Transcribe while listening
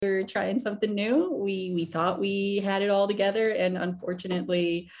we're trying something new. We thought we had it all together, and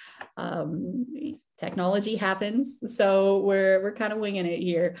unfortunately, technology happens. So we're kind of winging it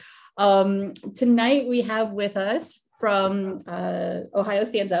here. Tonight we have with us from Ohio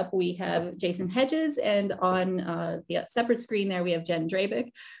Stands Up, we have Jason Hedges, and on the separate screen there, we have Jen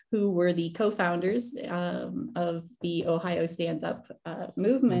Drabik, who were the co-founders of the Ohio Stands Up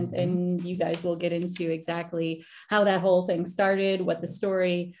movement. And you guys will get into exactly how that whole thing started, what the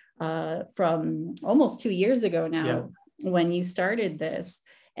story from almost 2 years ago now, when you started this,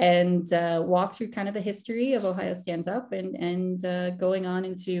 and walk through kind of the history of Ohio Stands Up and going on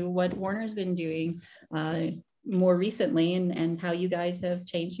into what Warner's been doing more recently, and how you guys have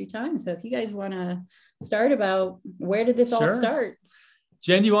changed your time. So if you guys want to start about where did this all start?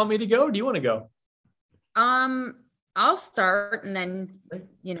 Jen, do you want me to go? Or do you want to go? I'll start, and then,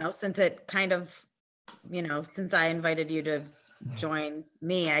 since it kind of, since I invited you to join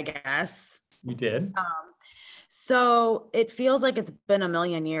me, I guess. You did. So it feels like it's been a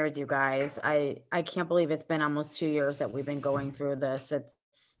million years, you guys. I can't believe it's been almost 2 years that we've been going through this. It's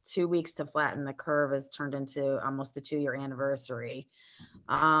 2 weeks to flatten the curve has turned into almost the 2-year anniversary.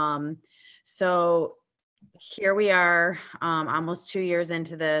 So here we are, almost 2 years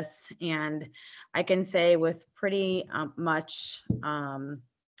into this, and I can say with pretty much 100%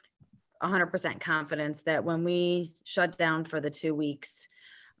 confidence that when we shut down for the 2 weeks,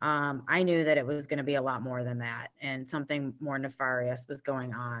 I knew that it was going to be a lot more than that, and something more nefarious was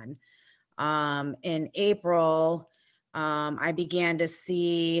going on. In April, I began to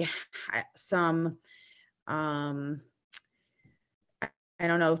see some,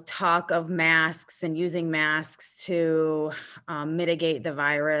 talk of masks and using masks to mitigate the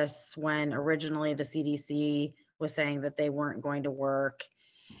virus, when originally the CDC was saying that they weren't going to work.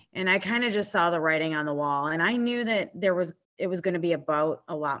 And I kind of just saw the writing on the wall, and I knew that it was going to be about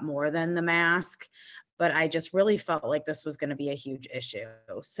a lot more than the mask, but I just really felt like this was going to be a huge issue.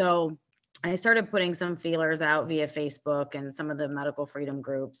 So I started putting some feelers out via Facebook and some of the medical freedom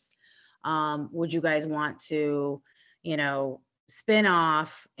groups. Would you guys want to, spin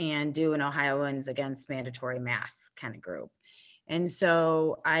off and do an Ohioans Against Mandatory Masks kind of group? And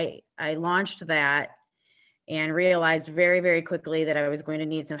so I launched that and realized very, very quickly that I was going to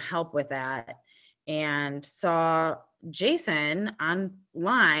need some help with that, and saw Jason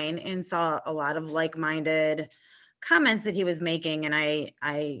online and saw a lot of like-minded comments that he was making. And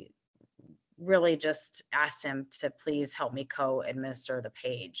I really just asked him to please help me co-administer the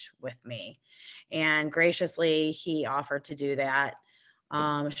page with me. And graciously, he offered to do that.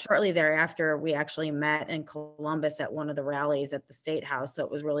 Shortly thereafter, we actually met in Columbus at one of the rallies at the State House. So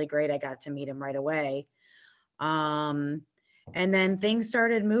it was really great. I got to meet him right away. And then things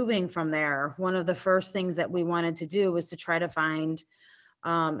started moving from there. One of the first things that we wanted to do was to try to find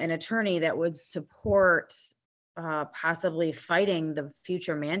an attorney that would support possibly fighting the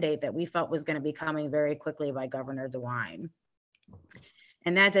future mandate that we felt was going to be coming very quickly by Governor DeWine.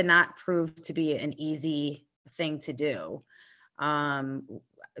 And that did not prove to be an easy thing to do.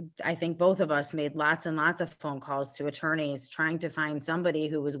 I think both of us made lots and lots of phone calls to attorneys trying to find somebody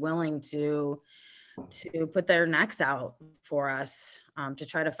who was willing to put their necks out for us, to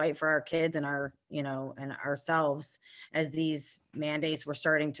try to fight for our kids and our, and ourselves as these mandates were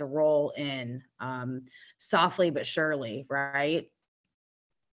starting to roll in, softly but surely, right?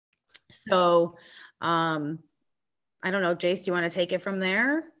 So, I don't know, Jace, do you want to take it from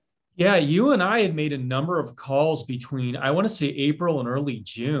there? Yeah, you and I had made a number of calls between, I want to say, April and early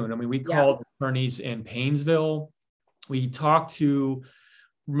June. I mean, we called attorneys in Paynesville. We talked to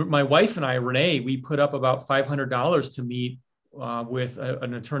my wife and I, Renee. We put up about $500 to meet with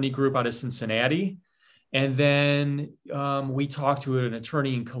an attorney group out of Cincinnati. And then we talked to an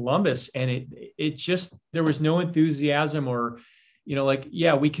attorney in Columbus, and it just, there was no enthusiasm or,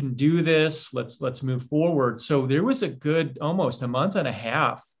 we can do this. Let's move forward. So there was a good, almost a month and a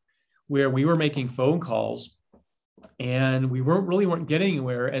half where we were making phone calls and we weren't getting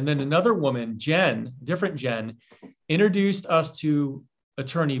anywhere. And then another woman, different Jen, introduced us to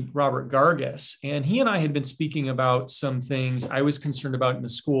attorney Robert Gargas. And he and I had been speaking about some things I was concerned about in the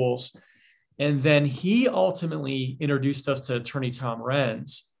schools. And then he ultimately introduced us to attorney Tom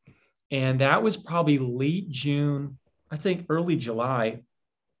Renz. And that was probably late June, I think early July.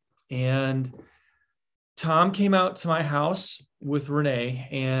 And Tom came out to my house with Renee,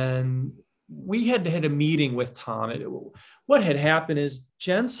 and we had a meeting with Tom. What had happened is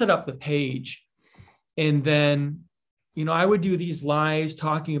Jen set up the page, and then, I would do these lives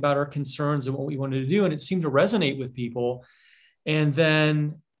talking about our concerns and what we wanted to do, and it seemed to resonate with people. And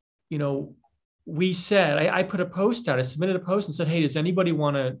then, we said, I put a post out, I submitted a post and said, hey, does anybody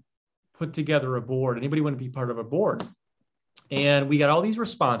want to put together a board. Anybody want to be part of a board? And we got all these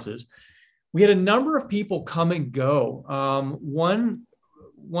responses. We had a number of people come and go. One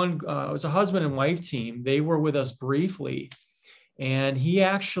was a husband and wife team. They were with us briefly. And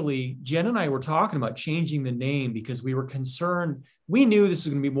Jen and I were talking about changing the name because we were concerned. We knew this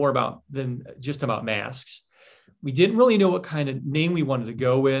was going to be more than just about masks. We didn't really know what kind of name we wanted to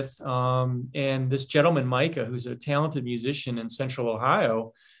go with. And this gentleman, Micah, who's a talented musician in Central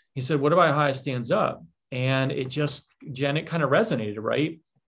Ohio, he said, "What about Ohio Stands Up?" And Jen, it kind of resonated, right?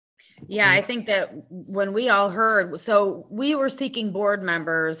 Yeah, I think that when we all heard, so we were seeking board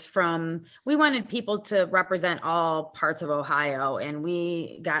members we wanted people to represent all parts of Ohio, and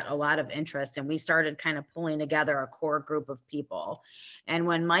we got a lot of interest, and we started kind of pulling together a core group of people. And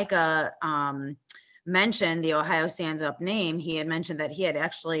when Micah mentioned the Ohio Stands Up name, he had mentioned that he had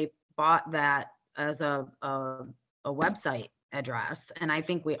actually bought that as a website address. And I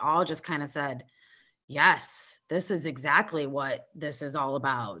think we all just kind of said, yes, this is exactly what this is all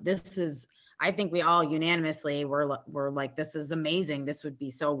about. I think we all unanimously were like, this is amazing. This would be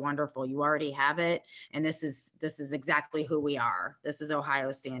so wonderful. You already have it. And this is exactly who we are. This is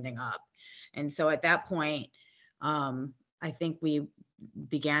Ohio Standing Up. And so at that point, I think we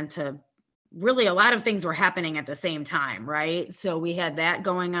began to really, a lot of things were happening at the same time, right? So we had that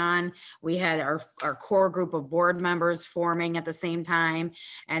going on. We had our core group of board members forming at the same time.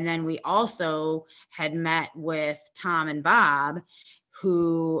 And then we also had met with Tom and Bob,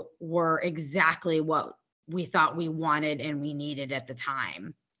 who were exactly what we thought we wanted and we needed at the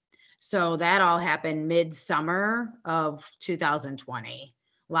time. So that all happened midsummer of 2020.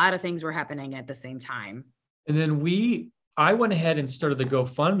 A lot of things were happening at the same time. And then I went ahead and started the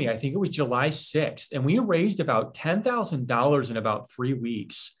GoFundMe. I think it was July 6th, and we raised about $10,000 in about 3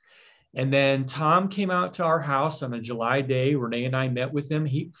 weeks. And then Tom came out to our house on a July day. Renee and I met with him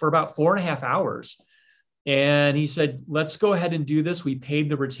for about 4.5 hours. And he said, "Let's go ahead and do this." We paid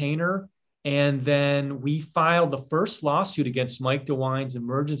the retainer. And then we filed the first lawsuit against Mike DeWine's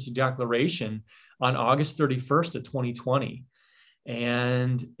emergency declaration on August 31st of 2020.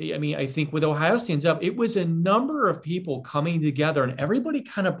 And I mean, I think with Ohio Stands Up, it was a number of people coming together, and everybody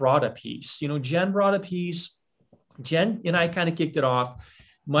kind of brought a piece. Jen brought a piece. Jen and I kind of kicked it off.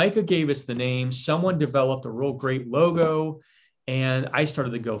 Micah gave us the name. Someone developed a real great logo, and I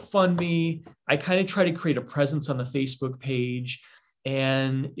started the GoFundMe. I kind of tried to create a presence on the Facebook page,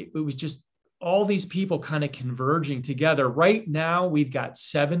 and it was just all these people kind of converging together. Right now, we've got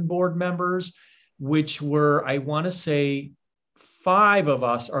 7 board members, which were, I want to say, 5 of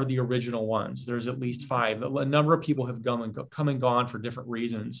us are the original ones. There's at least 5. A number of people have come and gone for different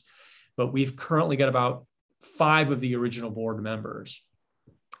reasons, but we've currently got about 5 of the original board members.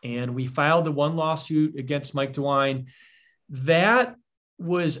 And we filed the one lawsuit against Mike DeWine. That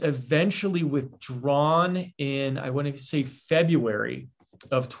was eventually withdrawn in, I want to say, February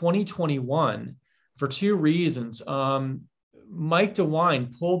of 2021 for 2 reasons. Mike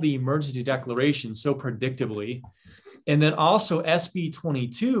DeWine pulled the emergency declaration so predictably. And then also SB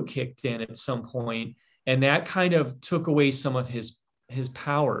 22 kicked in at some point, and that kind of took away some of his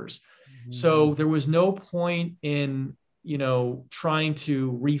powers. Mm-hmm. So there was no point in, trying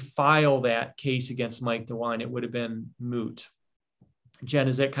to refile that case against Mike DeWine. It would have been moot. Jen,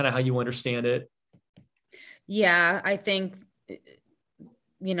 is that kind of how you understand it? Yeah, I think,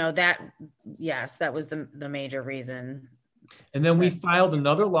 that was the major reason. And then we filed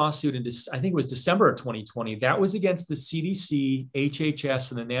another lawsuit I think it was December of 2020. That was against the CDC,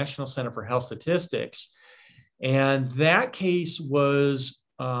 HHS, and the National Center for Health Statistics. And that case was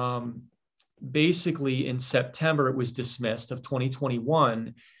basically in September, it was dismissed of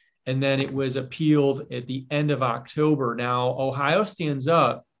 2021. And then it was appealed at the end of October. Now, Ohio Stands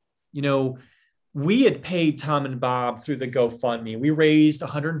Up, we had paid Tom and Bob through the GoFundMe. We raised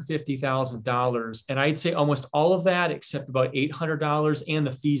 $150,000. And I'd say almost all of that, except about $800 and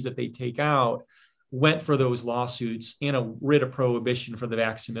the fees that they take out, went for those lawsuits and a writ of prohibition for the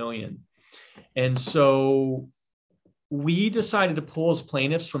Vax-A-Million. And so we decided to pull as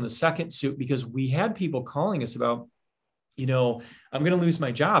plaintiffs from the second suit because we had people calling us about, I'm going to lose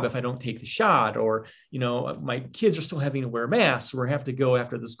my job if I don't take the shot, or, my kids are still having to wear masks, or have to go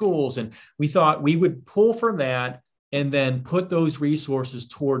after the schools. And we thought we would pull from that and then put those resources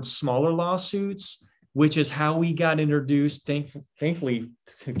towards smaller lawsuits, which is how we got introduced, thankfully,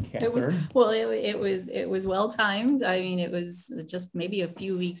 to Catherine. It was well timed. I mean, it was just maybe a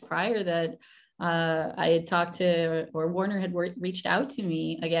few weeks prior that I had talked to, or Warner had reached out to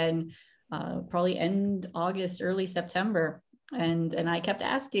me again, probably end August, early September. And I kept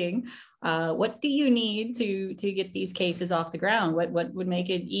asking, what do you need to get these cases off the ground? What would make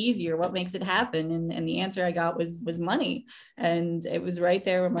it easier? What makes it happen? And the answer I got was money. And it was right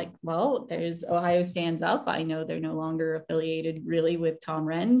there. I'm like, well, there's Ohio Stands Up. I know they're no longer affiliated really with Tom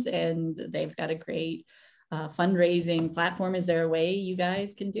Renz, and they've got a great fundraising platform. Is there a way you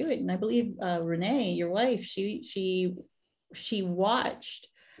guys can do it? And I believe Renee, your wife, she watched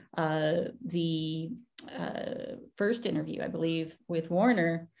the first interview, I believe, with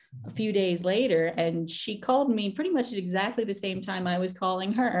Warner a few days later, and she called me pretty much at exactly the same time I was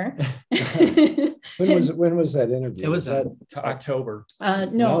calling her. When was that interview? It was that October.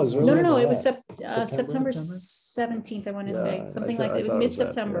 No, it was earlier no. than It was that. September 17th, I want to say. Yeah, Something I like that. It was thought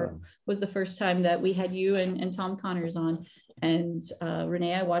mid-September yeah. was the first time that we had you and Tom Connors on. And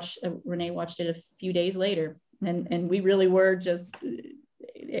Renee watched it a few days later. And we really were just,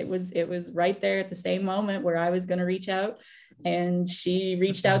 it was right there at the same moment where I was going to reach out. And she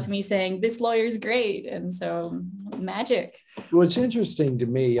reached out to me saying, this lawyer's great. And so magic. Well, it's interesting to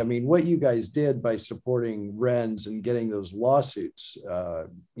me. I mean, what you guys did by supporting Renz and getting those lawsuits,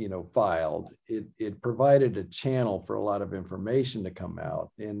 filed, it provided a channel for a lot of information to come out.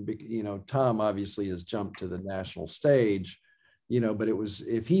 And, Tom obviously has jumped to the national stage, but it was,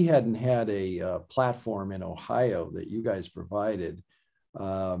 if he hadn't had a platform in Ohio that you guys provided,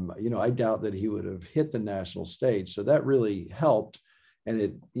 I doubt that he would have hit the national stage. So that really helped. And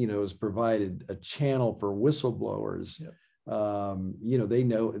it, has provided a channel for whistleblowers. Yep.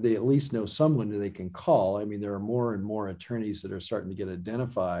 They at least know someone that they can call. I mean, there are more and more attorneys that are starting to get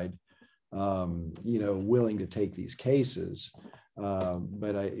identified, willing to take these cases.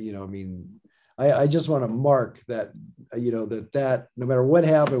 But I just want to mark that, that no matter what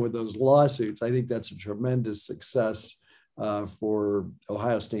happened with those lawsuits, I think that's a tremendous success for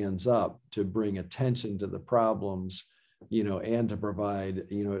Ohio Stands Up to bring attention to the problems, and to provide,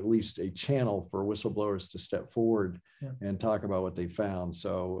 at least a channel for whistleblowers to step forward and talk about what they found.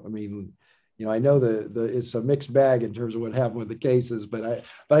 So, I mean, I know it's a mixed bag in terms of what happened with the cases, but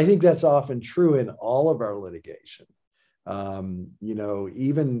I think that's often true in all of our litigation.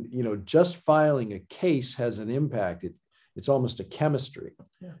 Even, just filing a case has an impact. It's almost a chemistry.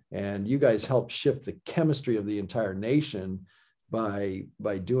 Yeah. And you guys helped shift the chemistry of the entire nation by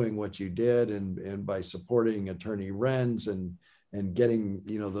doing what you did and by supporting Attorney Renz and getting,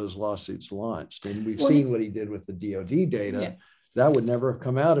 those lawsuits launched. And we've seen what he did with the DOD data. Yeah. That would never have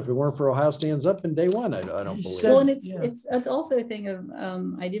come out if it weren't for Ohio Stands Up in day one. I don't believe. Well, and it's also a thing of,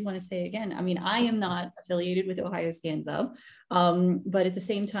 I did want to say again, I mean, I am not affiliated with Ohio Stands Up, but at the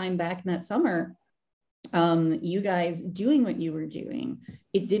same time, back in that summer, you guys doing what you were doing,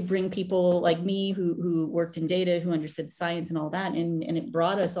 it did bring people like me who worked in data, who understood the science and all that, and it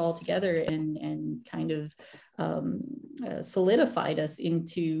brought us all together and kind of solidified us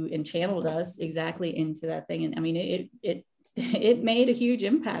into and channeled us exactly into that thing. And I mean, it made a huge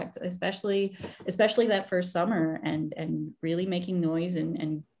impact, especially that first summer, and really making noise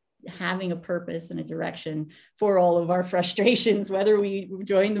and having a purpose and a direction for all of our frustrations, whether we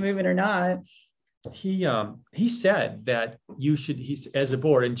join the movement or not. He said that he's as a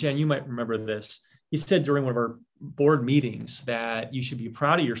board, and Jen, you might remember this. He said during one of our board meetings that you should be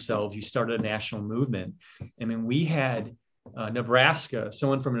proud of yourselves. You started a national movement. I mean, we had Nebraska,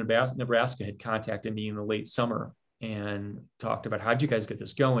 someone from Nebraska had contacted me in the late summer and talked about, how'd you guys get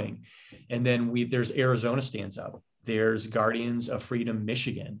this going? And then there's Arizona Stands Up. There's Guardians of Freedom,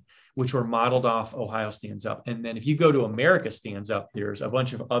 Michigan, which were modeled off Ohio Stands Up. And then if you go to America Stands Up, there's a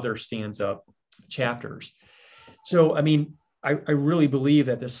bunch of other Stands Up chapters. So, I mean, I really believe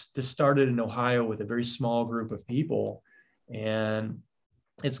that this started in Ohio with a very small group of people, and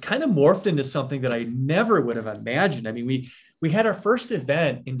it's kind of morphed into something that I never would have imagined. I mean, we had our first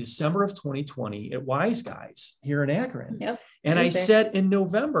event in December of 2020 at Wise Guys here in Akron. Yep. And I said in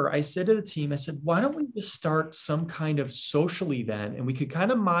November, I said to the team, I said, why don't we just start some kind of social event, and we could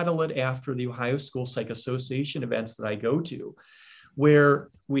kind of model it after the Ohio School Psych Association events that I go to, where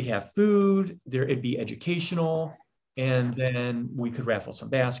we have food, it'd be educational, and then we could raffle some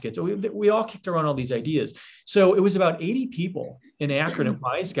baskets. We all kicked around all these ideas. So it was about 80 people in Akron at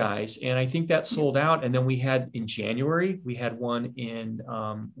Wise Guys, and I think that sold out. And then we had in January, we had one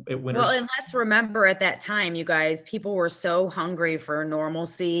at Winters. Well, and let's remember at that time, you guys, people were so hungry for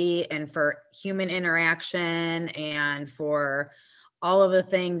normalcy and for human interaction and for all of the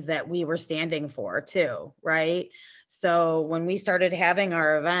things that we were standing for too, right? So when we started having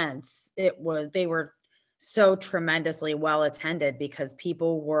our events, they were so tremendously well attended because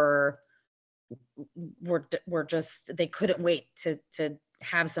people were just, they couldn't wait to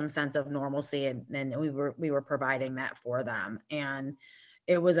have some sense of normalcy, and we were providing that for them. And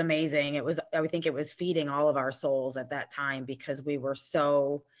it was amazing. I think it was feeding all of our souls at that time, because we were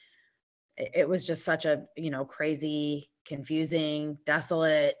it was just such a, crazy, confusing,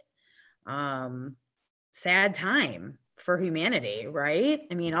 desolate, sad time for humanity, right?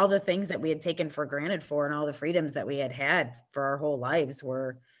 I mean, all the things that we had taken for granted and all the freedoms that we had for our whole lives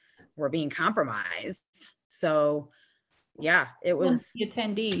were being compromised. So yeah, it was the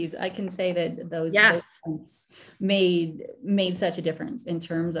attendees. I can say that those events made such a difference in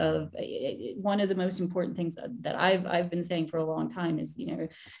terms of one of the most important things that I've been saying for a long time is,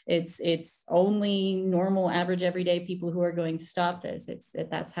 it's only normal, average, everyday people who are going to stop this.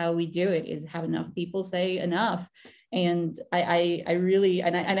 That's how we do it, is have enough people say enough. And I really,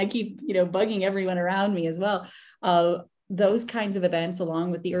 and I keep, bugging everyone around me as well. Those kinds of events,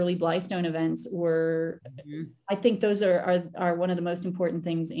 along with the early Blystone events, were, I think those are one of the most important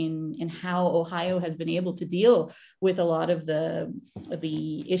things in how Ohio has been able to deal with a lot of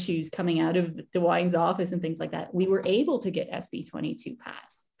the issues coming out of DeWine's office and things like that. We were able to get SB 22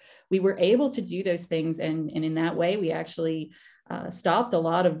 passed. We were able to do those things. And in that way, we actually stopped a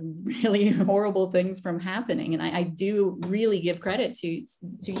lot of really horrible things from happening. And I do really give credit to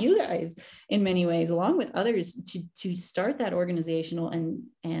you guys in many ways, along with others, to start that organizational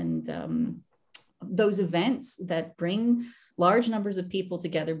and those events that bring large numbers of people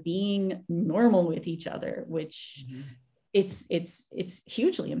together, being normal with each other, which it's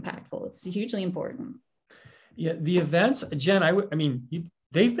hugely impactful. It's hugely important. Yeah, the events, Jen,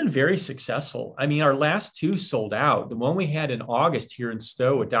 they've been very successful. I mean, our last two sold out. The one we had in August here in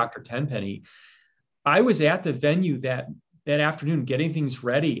Stowe with Dr. Tenpenny, I was at the venue that afternoon getting things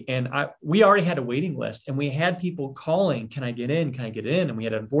ready, and we already had a waiting list, and we had people calling, can I get in? Can I get in? And we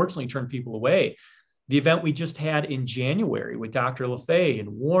had unfortunately turned people away. The event we just had in January with Dr. LaFay and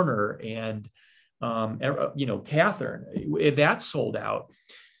Warner and, Catherine, that sold out.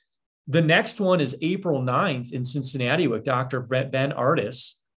 The next one is April 9th in Cincinnati with Dr. Ben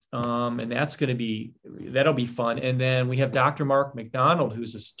Artis. And that'll be fun. And then we have Dr. Mark McDonald,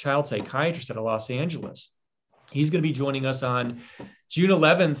 who's a child psychiatrist out of Los Angeles. He's going to be joining us on June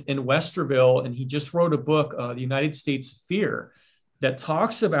 11th in Westerville. And he just wrote a book, The United States of Fear, that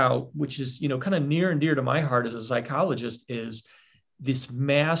talks about, which is, kind of near and dear to my heart as a psychologist, is this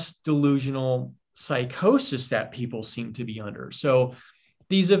mass delusional psychosis that people seem to be under. So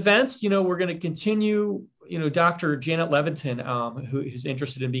these events, we're going to continue, Dr. Janet Levitin, who is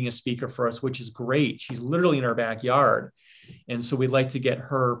interested in being a speaker for us, which is great. She's literally in our backyard. And so we'd like to get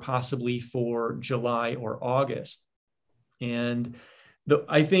her possibly for July or August. And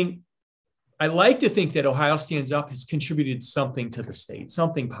I like to think that Ohio Stands Up has contributed something to the state,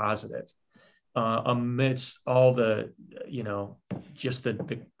 something positive, amidst all the, just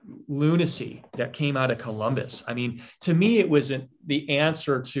the lunacy that came out of Columbus. I mean, to me, it wasn't the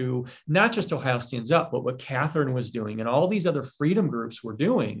answer to not just Ohio Stands Up, but what Catherine was doing and all these other freedom groups were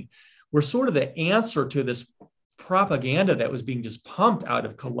doing were sort of the answer to this propaganda that was being just pumped out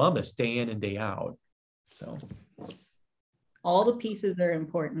of Columbus day in and day out. So all the pieces are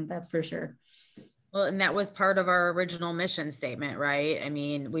important, that's for sure. Well, and that was part of our original mission statement, right? I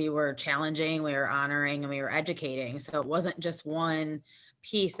mean, we were challenging, we were honoring, and we were educating. So it wasn't just one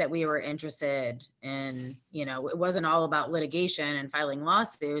piece that we were interested in. It wasn't all about litigation and filing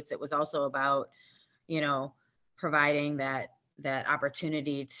lawsuits. It was also about, providing that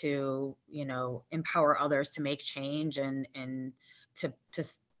opportunity to, empower others to make change and to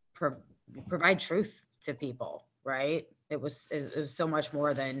provide truth to people, right? It was so much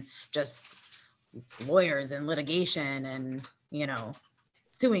more than just lawyers and litigation and,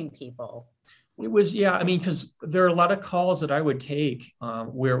 suing people. It was, because there are a lot of calls that I would take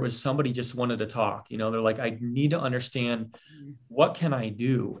where it was somebody just wanted to talk, they're like, I need to understand what can I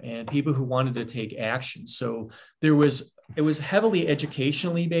do? And people who wanted to take action. So it was heavily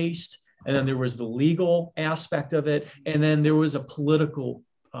educationally based. And then there was the legal aspect of it. And then there was a political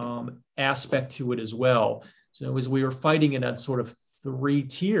aspect to it as well. So we were fighting it at sort of 3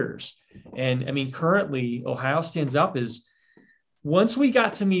 tiers. And currently Ohio Stands Up is, once we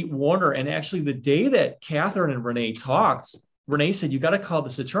got to meet Warner, and actually the day that Catherine and Renee talked, Renee said, you got to call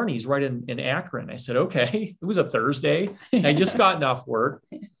this attorney. He's right in Akron. I said, okay. It was a Thursday. I just gotten off work.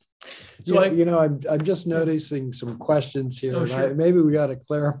 So I'm just noticing some questions here. Oh, sure. Maybe we got to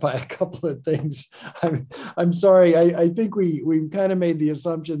clarify a couple of things. I'm sorry. I think we kind of made the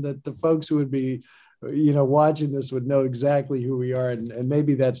assumption that the folks who would be watching this would know exactly who we are, and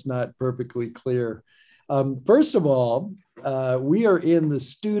maybe that's not perfectly clear. First of all, we are in the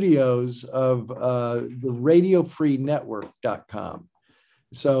studios of the RadioFreeNetwork.com.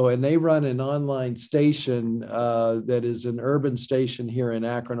 So, and they run an online station that is an urban station here in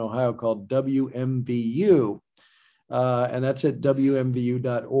Akron, Ohio called WMVU. And that's at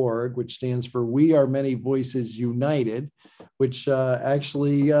WMVU.org, which stands for We Are Many Voices United, which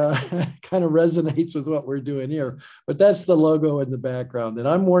actually kind of resonates with what we're doing here. But that's the logo in the background. And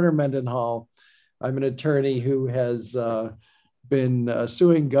I'm Warner Mendenhall. I'm an attorney who has been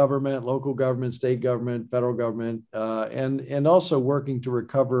suing government, local government, state government, federal government, and also working to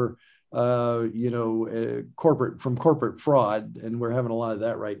recover, corporate fraud. And we're having a lot of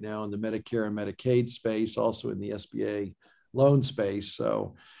that right now in the Medicare and Medicaid space, also in the SBA loan space.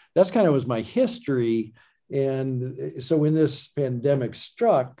 So that's kind of was my history. And so when this pandemic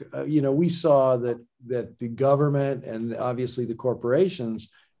struck, we saw that the government and obviously the corporations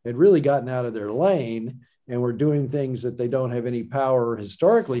had really gotten out of their lane and were doing things that they don't have any power,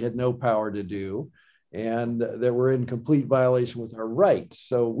 historically had no power to do, and that were in complete violation with our rights.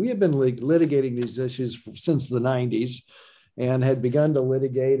 So we had been litigating these issues since the 90s and had begun to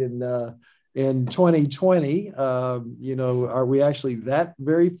litigate in 2020. We actually, that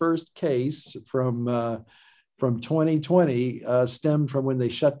very first case from 2020 stemmed from when they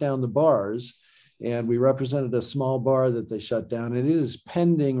shut down the bars. And we represented a small bar that they shut down, and it is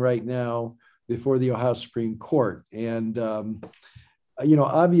pending right now before the Ohio Supreme Court. And,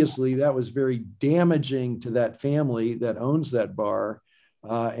 obviously that was very damaging to that family that owns that bar.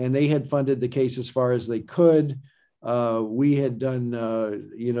 And they had funded the case as far as they could. We had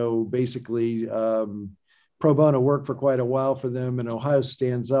done, basically pro bono work for quite a while for them. And Ohio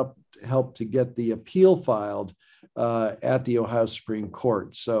Stands Up helped to get the appeal filed at the Ohio Supreme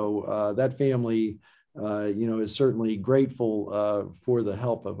Court. So that family, is certainly grateful for the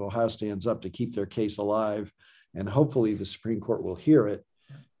help of Ohio Stands Up to keep their case alive. And hopefully the Supreme Court will hear it.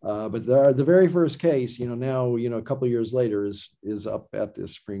 But the very first case, now, a couple of years later is up at the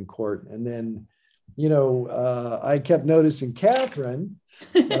Supreme Court. And then, I kept noticing Catherine,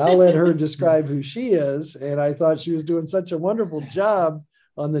 and I'll let her describe who she is. And I thought she was doing such a wonderful job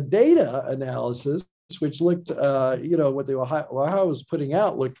on the data analysis, which looked, what the Ohio was putting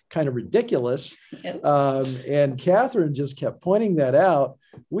out looked kind of ridiculous. Yes. And Catherine just kept pointing that out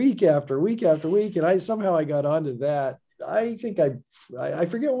week after week after week. And I got onto that. I think I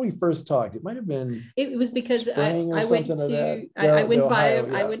forget when we first talked. It might have been. It was because I went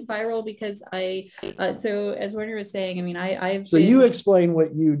viral because so as Werner was saying, I mean, you explain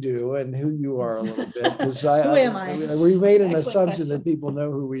what you do and who you are a little bit, because who am I? We made an assumption that people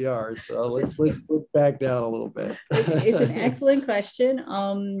know who we are. So let's back down a little bit. It's an excellent question.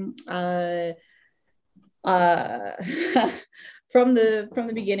 From the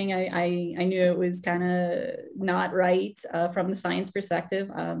beginning, I knew it was kind of not right from the science perspective.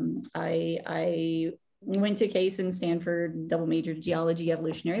 I went to Case in Stanford, double majored geology,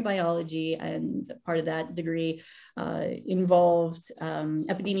 evolutionary biology, and part of that degree involved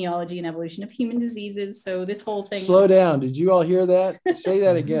epidemiology and evolution of human diseases. So this whole thing. Slow down. Did you all hear that? Say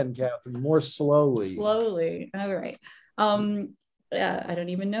that again, Catherine, more slowly. Slowly. All right. I don't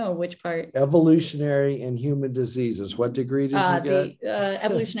even know which part. Evolutionary and human diseases. What degree did you get?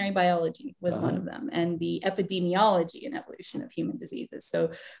 Evolutionary biology was one of them, and the epidemiology and evolution of human diseases.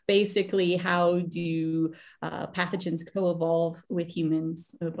 So basically, how do pathogens co-evolve with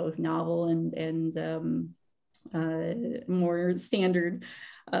humans, both novel and more standard?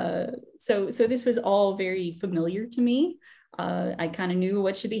 So this was all very familiar to me. I kind of knew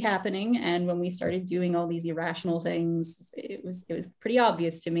what should be happening. And when we started doing all these irrational things, it was pretty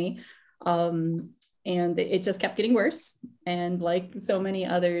obvious to me. And it just kept getting worse. And like so many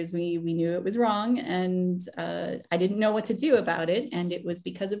others, we knew it was wrong. And I didn't know what to do about it. And it was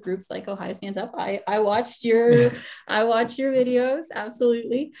because of groups like Ohio Stands Up. I watched your videos,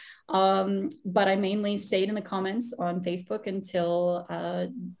 absolutely. But I mainly stayed in the comments on Facebook until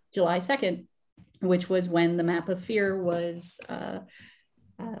July 2nd. Which was when the Map of Fear was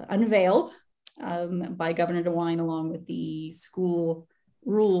unveiled by Governor DeWine, along with the school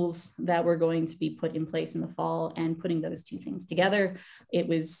rules that were going to be put in place in the fall. And putting those two things together, it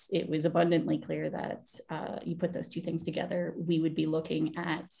was abundantly clear that you put those two things together, we would be looking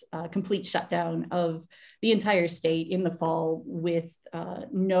at a complete shutdown of the entire state in the fall with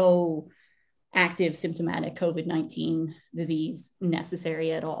no active symptomatic COVID-19 disease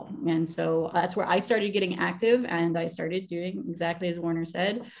necessary at all. And so that's where I started getting active, and I started doing exactly as Warner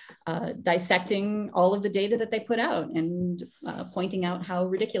said, dissecting all of the data that they put out and pointing out how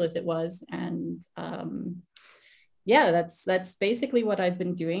ridiculous it was. And that's basically what I've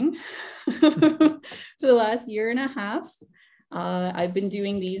been doing for the last year and a half. I've been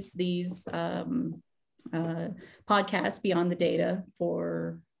doing these podcast, Beyond the Data,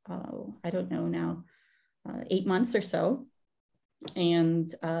 for, I don't know now, 8 months or so.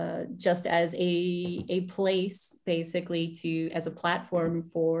 And just as a place, basically, as a platform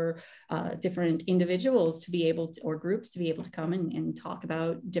for different individuals to be able to, or groups to be able to come and talk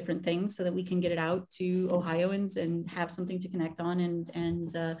about different things, so that we can get it out to Ohioans and have something to connect on, and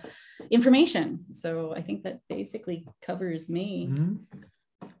information. So I think that basically covers me.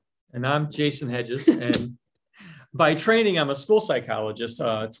 Mm-hmm. And I'm Jason Hedges, and by training, I'm a school psychologist,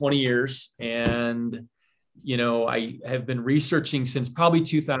 20 years. And I have been researching since probably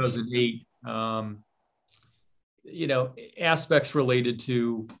 2008, aspects related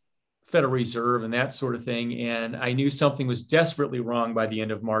to Federal Reserve and that sort of thing. And I knew something was desperately wrong by the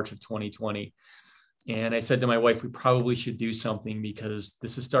end of March of 2020. And I said to my wife, we probably should do something, because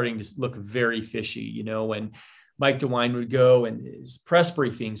this is starting to look very fishy. When Mike DeWine would go and his press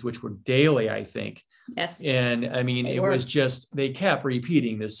briefings, which were daily, I think. Yes. And I mean, it was just, they kept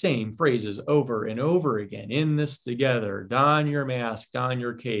repeating the same phrases over and over again: in this together, don your mask, don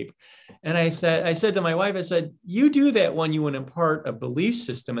your cape. And I said to my wife, I said, you do that when you want to impart a belief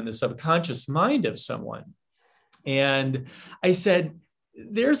system in the subconscious mind of someone. And I said,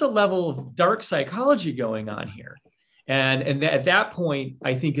 there's a level of dark psychology going on here. And at that point,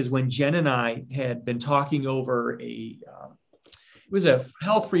 I think, is when Jen and I had been talking over it was a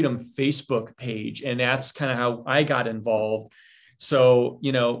Health Freedom Facebook page. And that's kind of how I got involved. So,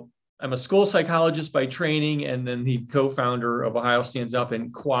 I'm a school psychologist by training, and then the co-founder of Ohio Stands Up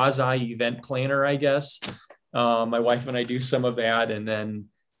and quasi event planner, I guess. My wife and I do some of that. And then,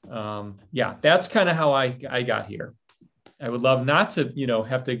 that's kind of how I got here. I would love not to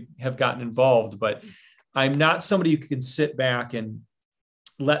have gotten involved, but I'm not somebody who can sit back and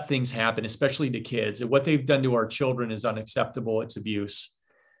let things happen, especially to kids. And what they've done to our children is unacceptable. It's abuse.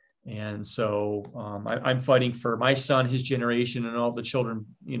 And so I'm fighting for my son, his generation, and all the children,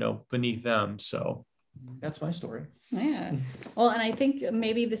 beneath them. So that's my story. Yeah. Well, and I think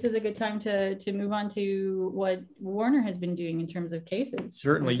maybe this is a good time to move on to what Warner has been doing in terms of cases.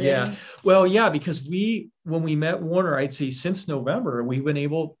 Certainly. Yeah. Well, yeah, because when we met Warner, I'd say since November, we've been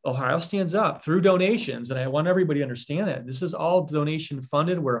able, Ohio Stands Up through donations. And I want everybody to understand that this is all donation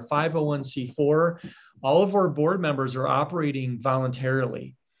funded. We're a 501c4. All of our board members are operating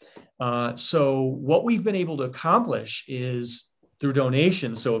voluntarily. So what we've been able to accomplish is through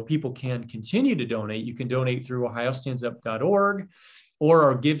donations. So if people can continue to donate, you can donate through ohiostandsup.org or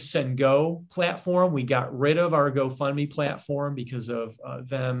our Give, Send, Go platform. We got rid of our GoFundMe platform because of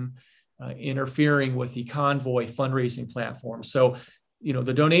them interfering with the Convoy fundraising platform. So,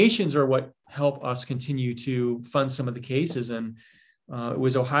 the donations are what help us continue to fund some of the cases. And it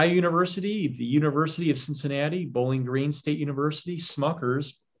was Ohio University, the University of Cincinnati, Bowling Green State University,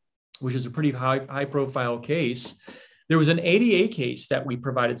 Smuckers, which is a pretty high profile case. There was an ADA case that we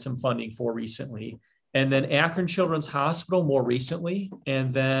provided some funding for recently, and then Akron Children's Hospital more recently,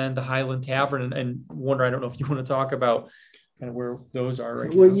 and then the Highland Tavern. And Warner, I don't know if you want to talk about kind of where those are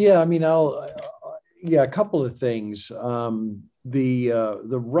right now. Yeah, I mean, a couple of things.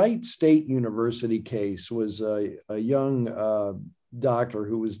 The Wright State University case was a young doctor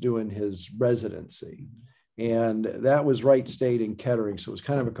who was doing his residency. And that was Wright State in Kettering. So it was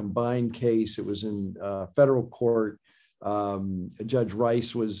kind of a combined case. It was in federal court. Judge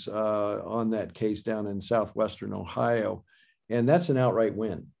Rice was on that case down in southwestern Ohio. And that's an outright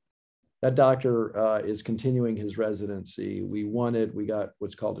win. That doctor is continuing his residency. We won it. We got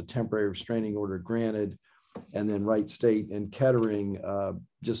what's called a temporary restraining order granted. And then Wright State and Kettering,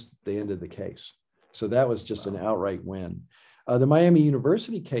 just the end of the case. So that was just an outright win. The Miami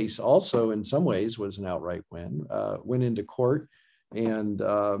University case also, in some ways, was an outright win. Went into court, and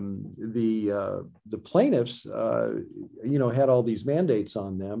the plaintiffs, had all these mandates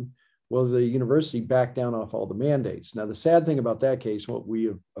on them. Well, the university backed down off all the mandates. Now, the sad thing about that case, what we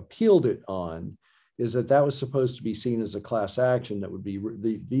have appealed it on, is that was supposed to be seen as a class action. That would be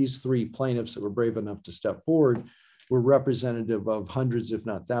these three plaintiffs that were brave enough to step forward were representative of hundreds, if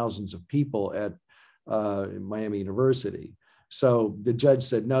not thousands, of people at Miami University. So the judge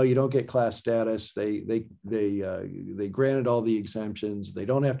said, no, you don't get class status. They granted all the exemptions. They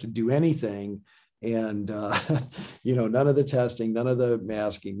don't have to do anything. And, none of the testing, none of the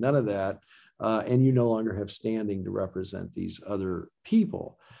masking, none of that. And you no longer have standing to represent these other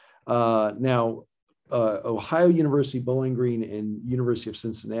people. Now, Ohio University, Bowling Green, and University of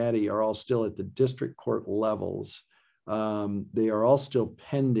Cincinnati are all still at the district court levels. They are all still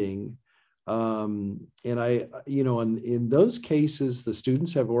pending. And in those cases, the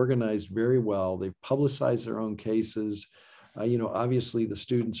students have organized very well. They've publicized their own cases. Obviously the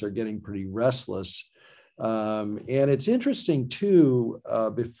students are getting pretty restless And it's interesting too,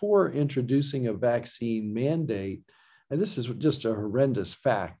 before introducing a vaccine mandate, and this is just a horrendous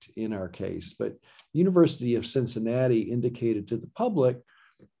fact in our case, but University of Cincinnati indicated to the public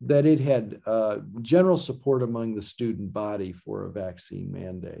that it had general support among the student body for a vaccine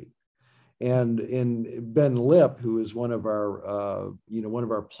mandate. And in Ben Lip, who is one of our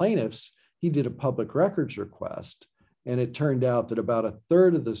plaintiffs, he did a public records request, and it turned out that about only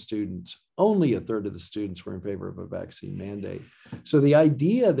a third of the students were in favor of a vaccine mandate. So the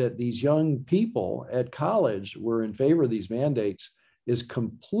idea that these young people at college were in favor of these mandates is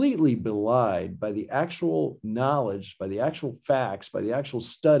completely belied by the actual knowledge, by the actual facts, by the actual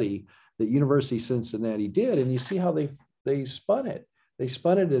study that University of Cincinnati did. And you see how they spun it. They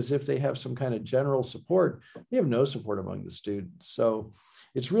spun it as if they have some kind of general support. They have no support among the students. So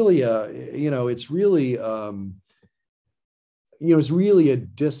it's really it's really a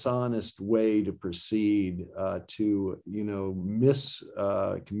dishonest way to proceed to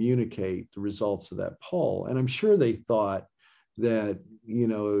miscommunicate the results of that poll. And I'm sure they thought that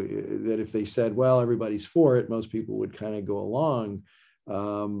that if they said, well, everybody's for it, most people would kind of go along.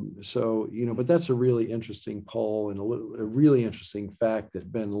 But that's a really interesting poll and a really interesting fact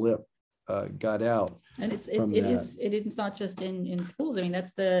that Ben Lip got out. And it is not just in schools. I mean,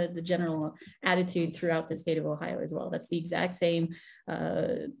 that's the general attitude throughout the state of Ohio as well. That's the exact same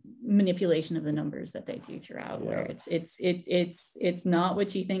manipulation of the numbers that they do throughout, where it's not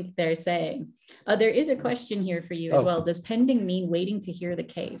what you think they're saying. There is a question here for you as well. Does pending mean waiting to hear the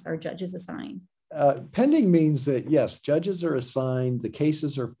case? Are judges assigned? Pending means that, yes, judges are assigned, the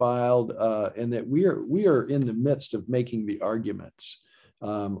cases are filed, and that we are in the midst of making the arguments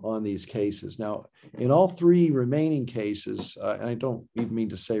on these cases. Now, in all three remaining cases, and I don't even mean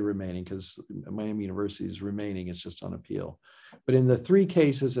to say remaining because Miami University is remaining, it's just on appeal. But in the three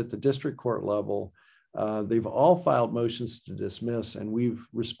cases at the district court level, they've all filed motions to dismiss, and we've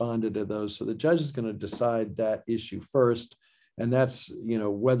responded to those. So the judge is going to decide that issue first. And that's,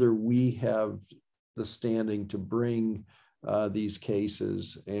 whether we have the standing to bring these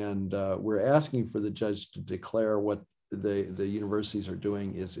cases. And we're asking for the judge to declare what the universities are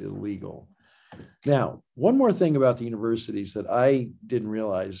doing is illegal. Now, one more thing about the universities that I didn't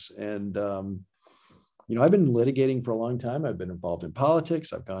realize, and I've been litigating for a long time. I've been involved in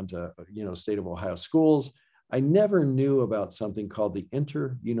politics. I've gone to state of Ohio schools. I never knew about something called the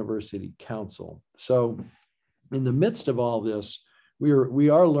Inter-University Council. So in the midst of all this, we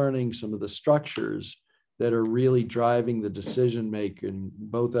are learning some of the structures that are really driving the decision making,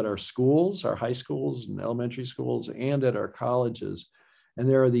 both at our schools, our high schools and elementary schools, and at our colleges. And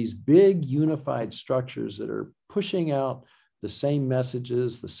there are these big unified structures that are pushing out the same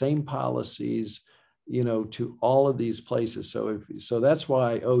messages, the same policies, to all of these places. So that's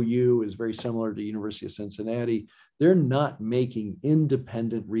why OU is very similar to University of Cincinnati. They're not making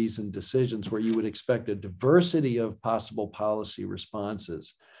independent reasoned decisions where you would expect a diversity of possible policy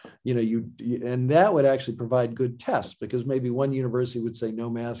responses. And that would actually provide good tests, because maybe one university would say no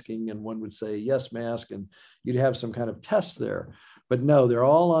masking and one would say yes mask, and you'd have some kind of test there. But no, they're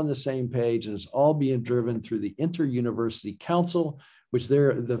all on the same page, and it's all being driven through the Inter-University Council, which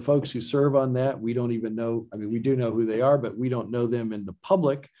they're the folks who serve on that. We don't even know. I mean, we do know who they are, but we don't know them in the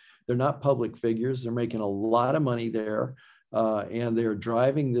public. They're not public figures. They're making a lot of money there, and they're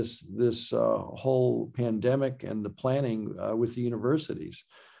driving this whole pandemic and the planning with the universities.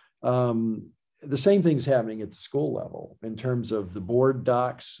 The same thing's happening at the school level in terms of the board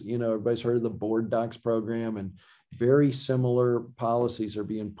docs. Everybody's heard of the board docs program, and very similar policies are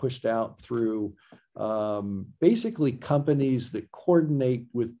being pushed out through basically companies that coordinate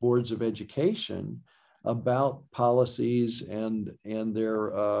with boards of education about policies and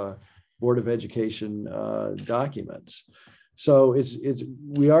their Board of Education documents. So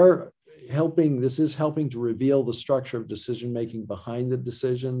we are helping, this is helping to reveal the structure of decision-making behind the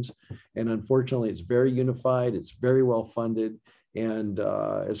decisions. And unfortunately, it's very unified, it's very well funded. And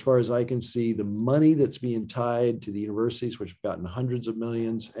as far as I can see, the money that's being tied to the universities, which have gotten hundreds of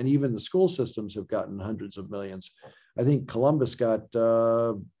millions, and even the school systems have gotten hundreds of millions. I think Columbus got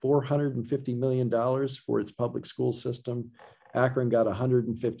 $450 million for its public school system. Akron got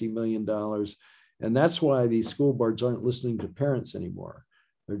 $150 million. And that's why these school boards aren't listening to parents anymore.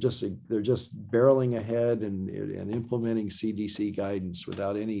 They're just barreling ahead and implementing CDC guidance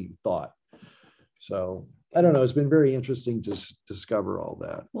without any thought. So I don't know. It's been very interesting to discover all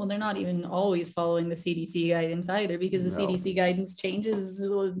that. Well, they're not even always following the CDC guidance either, because the CDC guidance changes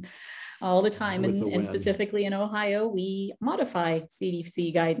all the time. And specifically in Ohio, we modify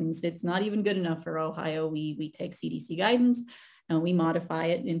CDC guidance. It's not even good enough for Ohio. We take CDC guidance and we modify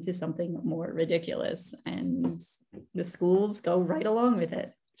it into something more ridiculous, and the schools go right along with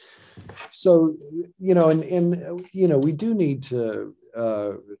it. So, we do need to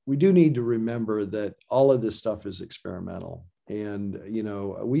remember that all of this stuff is experimental. And,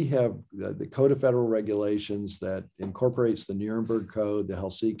 we have the Code of Federal Regulations that incorporates the Nuremberg Code, the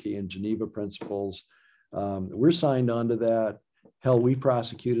Helsinki and Geneva Principles. We're signed on to that. Hell, we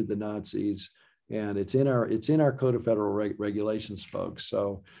prosecuted the Nazis, and it's in our Code of Federal Regulations, folks.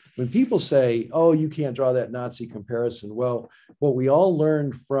 So when people say, "Oh, you can't draw that Nazi comparison," well, what we all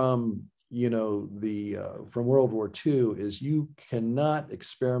learned from from World War II is you cannot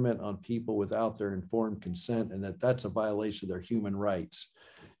experiment on people without their informed consent, and that's a violation of their human rights.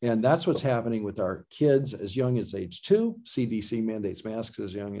 And that's what's happening with our kids as young as age 2. CDC mandates masks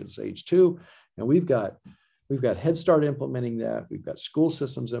as young as age 2, and we've got Head Start implementing that. We've got school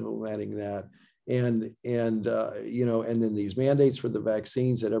systems implementing that. And then these mandates for the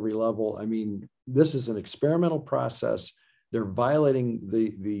vaccines at every level. I mean, this is an experimental process. They're violating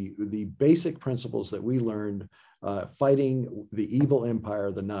the basic principles that we learned fighting the evil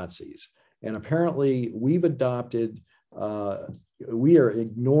empire, the Nazis. And apparently we've adopted, we are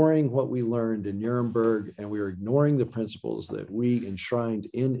ignoring what we learned in Nuremberg, and we are ignoring the principles that we enshrined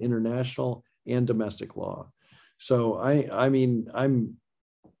in international and domestic law. So I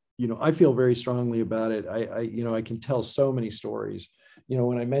feel very strongly about it. I can tell so many stories.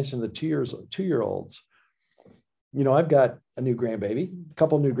 When I mentioned the 2-year-olds, I've got a new grandbaby, a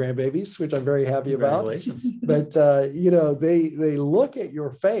couple new grandbabies, which I'm very happy about. Congratulations. But they look at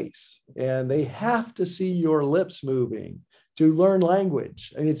your face and they have to see your lips moving to learn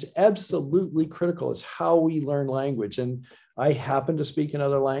language. I mean, it's absolutely critical. It's how we learn language. And I happen to speak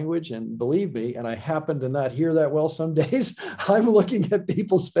another language, and believe me, and I happen to not hear that well some days. I'm looking at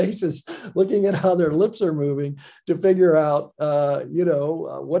people's faces, looking at how their lips are moving to figure out,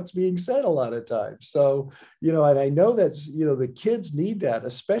 what's being said a lot of times. So, and I know that's, the kids need that,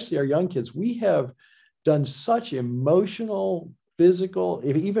 especially our young kids. We have done such emotional, physical,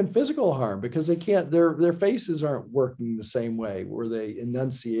 even physical harm, because they can't, their faces aren't working the same way. Were they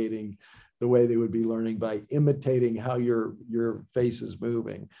enunciating the way they would be learning by imitating how your face is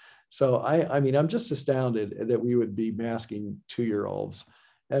moving? So I'm just astounded that we would be masking 2-year-olds.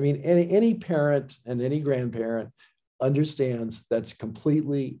 I mean, any parent and any grandparent understands that's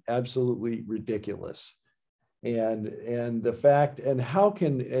completely, absolutely ridiculous. And the fact, and how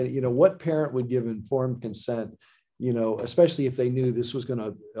can, what parent would give informed consent, especially if they knew this was going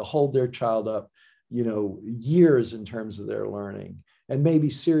to hold their child up, years in terms of their learning, and maybe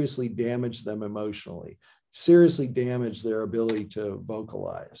seriously damage them emotionally, seriously damage their ability to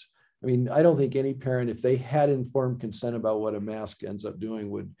vocalize. I mean, I don't think any parent, if they had informed consent about what a mask ends up doing,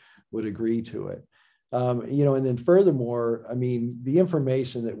 would agree to it. And then furthermore, I mean, the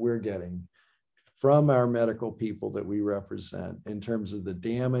information that we're getting from our medical people that we represent in terms of the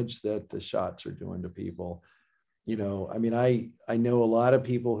damage that the shots are doing to people, I mean, I know a lot of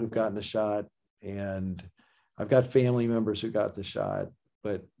people who've gotten a shot, and I've got family members who got the shot,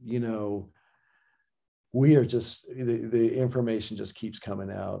 but, we are just, the information just keeps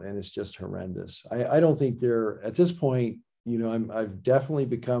coming out, and it's just horrendous. I don't think at this point, I've definitely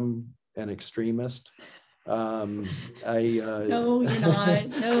become an extremist. No, you're not.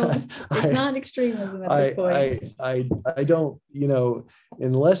 No, it's not extremism at this point. I don't,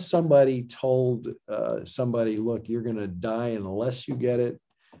 unless somebody told somebody, look, you're going to die unless you get it,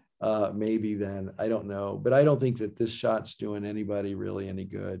 maybe then, I don't know. But I don't think that this shot's doing anybody really any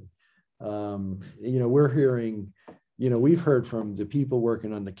good. We're hearing, we've heard from the people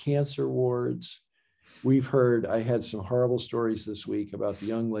working on the cancer wards. I had some horrible stories this week about the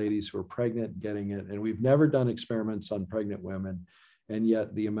young ladies who are pregnant getting it. And we've never done experiments on pregnant women. And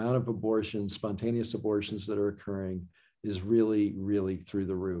yet the amount of abortions, spontaneous abortions that are occurring is really, really through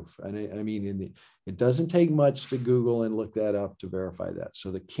the roof. And it doesn't take much to Google and look that up to verify that. So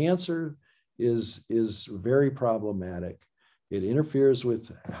the cancer is very problematic. It interferes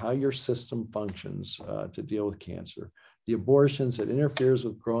with how your system functions to deal with cancer. The abortions, it interferes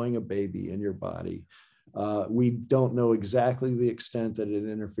with growing a baby in your body. We don't know exactly the extent that it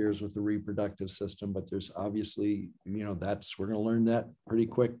interferes with the reproductive system, but there's obviously, we're going to learn that pretty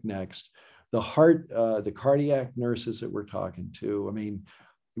quick next. The heart, the cardiac nurses that we're talking to, I mean,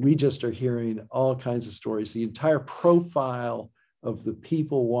 we just are hearing all kinds of stories. The entire profile of the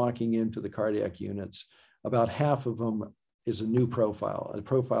people walking into the cardiac units, about half of them is a new profile, a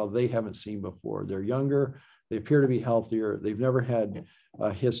profile they haven't seen before. They're younger, they appear to be healthier, they've never had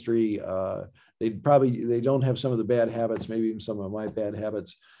a history. They don't have some of the bad habits, maybe even some of my bad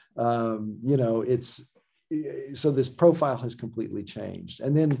habits. so this profile has completely changed.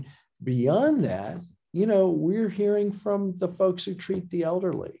 And then beyond that, you know, we're hearing from the folks who treat the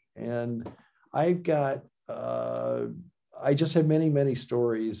elderly. And I've got, I just had many, many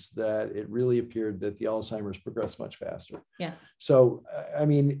stories that it really appeared that the Alzheimer's progressed much faster. Yes. So, I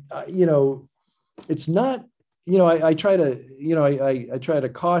mean, you know, it's not, you know, I try to, you know, I try to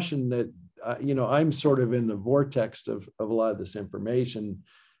caution that, you know, I'm sort of in the vortex of a lot of this information,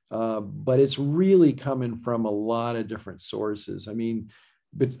 but it's really coming from a lot of different sources. I mean,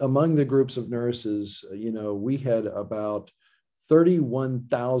 but among the groups of nurses, you know, we had about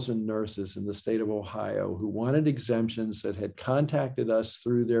 31,000 nurses in the state of Ohio who wanted exemptions that had contacted us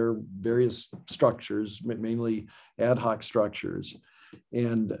through their various structures, mainly ad hoc structures.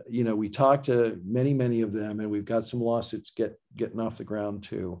 And, you know, we talked to many, many of them, and we've got some lawsuits getting off the ground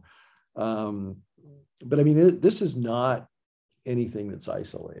too. But I mean, this is not anything that's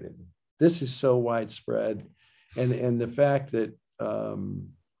isolated. This is so widespread. And the fact that,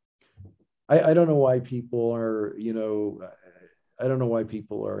 I don't know why people are, you know, I don't know why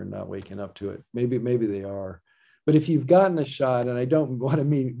people are not waking up to it. Maybe they are. But if you've gotten a shot, and I don't want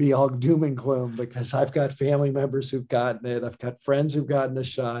to be all doom and gloom, because I've got family members who've gotten it, I've got friends who've gotten a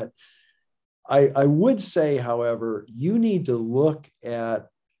shot. I would say, however, you need to look at,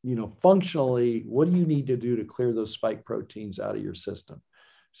 you know, functionally, what do you need to do to clear those spike proteins out of your system?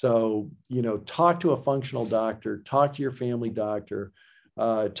 So, you know, talk to a functional doctor, talk to your family doctor,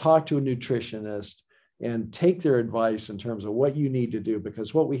 talk to a nutritionist, and take their advice in terms of what you need to do,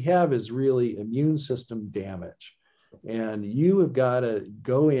 because what we have is really immune system damage. And you have got to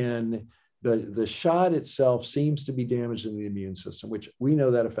go in, the shot itself seems to be damaging the immune system, which we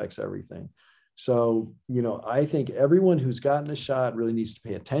know that affects everything. So, you know, I think everyone who's gotten the shot really needs to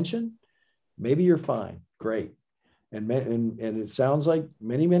pay attention. Maybe you're fine, great. And it sounds like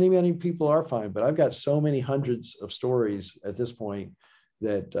many people are fine, but I've got so many hundreds of stories at this point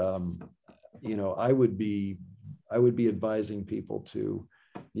that, you know, I would be advising people to,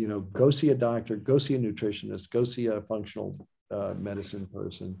 you know, go see a doctor, go see a nutritionist, go see a functional medicine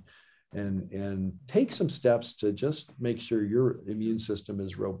person, and take some steps to just make sure your immune system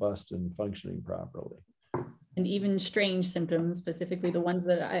is robust and functioning properly. And even strange symptoms, specifically the ones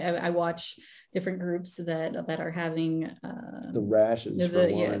that I watch different groups that are having the rashes.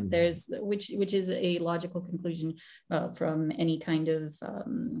 Yeah, there's which is a logical conclusion from any kind of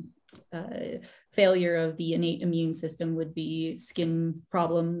failure of the innate immune system would be skin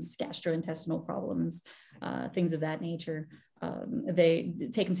problems, gastrointestinal problems, things of that nature. They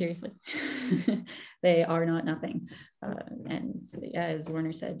take them seriously. They are not nothing. And as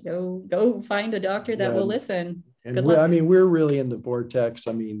Werner said, go find a doctor that will listen. And I mean, we're really in the vortex.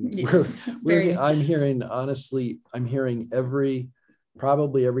 I mean, yes, I'm hearing, honestly,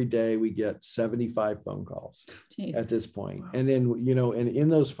 probably every day we get 75 phone calls. Jeez. At this point. And then, you know, and in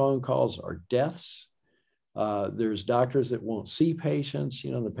those phone calls are deaths. There's doctors that won't see patients, you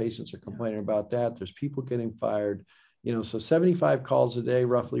know, the patients are complaining about that. There's people getting fired. You know, so 75 calls a day,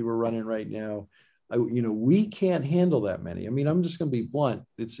 roughly, we're running right now. You know, we can't handle that many. I mean, I'm just going to be blunt.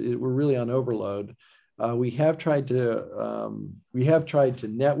 We're really on overload. We have tried to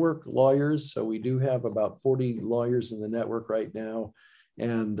network lawyers. So we do have about 40 lawyers in the network right now.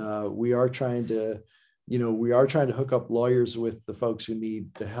 And we are trying to hook up lawyers with the folks who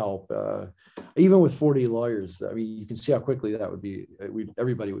need the help. Even with 40 lawyers, I mean, you can see how quickly that would be.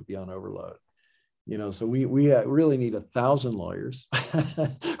 Everybody would be on overload. You know, so we really need 1,000 lawyers,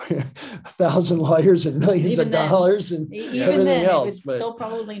 1,000 lawyers and millions of dollars and everything else. It would still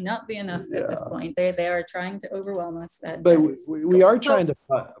probably not be enough at this point. They are trying to overwhelm us. But we are trying to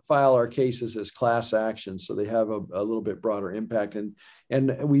file our cases as class actions, so they have a little bit broader impact.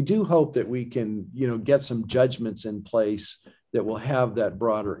 And we do hope that we can, you know, get some judgments in place that will have that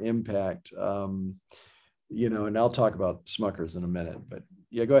broader impact. You know, and I'll talk about Smuckers in a minute. But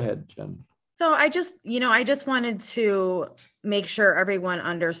yeah, go ahead, Jen. So I just wanted to make sure everyone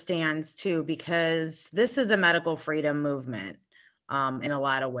understands too, because this is a medical freedom movement in a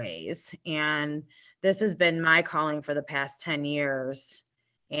lot of ways. And this has been my calling for the past 10 years.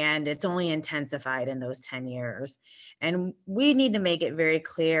 And it's only intensified in those 10 years. And we need to make it very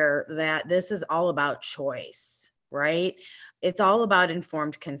clear that this is all about choice, right? It's all about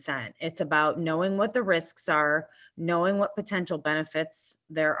informed consent. It's about knowing what the risks are, knowing what potential benefits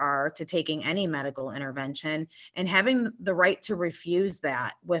there are to taking any medical intervention, and having the right to refuse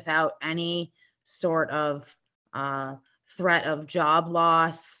that without any sort of threat of job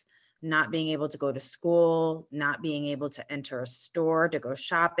loss, not being able to go to school, not being able to enter a store to go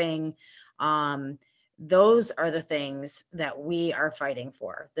shopping. Those are the things that we are fighting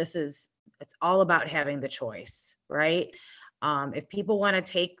for. It's all about having the choice, right? If people want to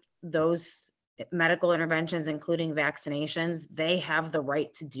take those medical interventions, including vaccinations, they have the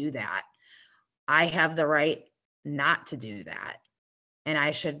right to do that. I have the right not to do that. And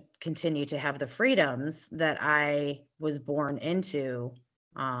I should continue to have the freedoms that I was born into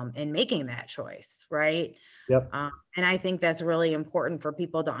in making that choice, right? Yep. And I think that's really important for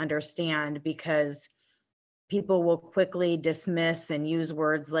people to understand, because people will quickly dismiss and use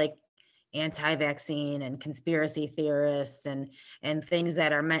words like anti-vaccine and conspiracy theorists and things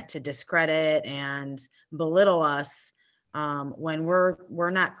that are meant to discredit and belittle us, when we're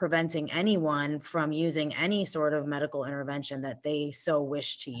not preventing anyone from using any sort of medical intervention that they so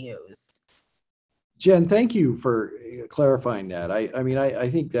wish to use. Jen, thank you for clarifying that. I mean, I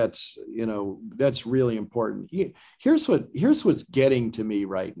think that's, that's really important. Here's what's getting to me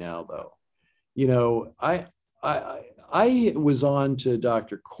right now, though. I was on to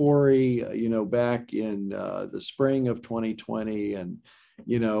Dr. Corey, back in the spring of 2020, and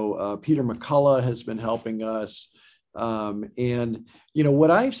Peter McCullough has been helping us. And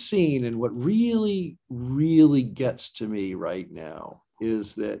what I've seen and what really, really gets to me right now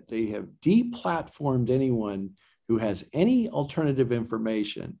is that they have deplatformed anyone who has any alternative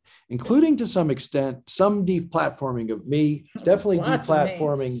information, including to some extent, some deplatforming of me, definitely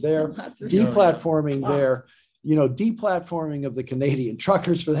deplatforming there, deplatforming there, deplatforming of the Canadian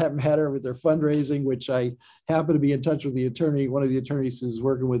truckers for that matter with their fundraising, which I happen to be in touch with the attorney, one of the attorneys who's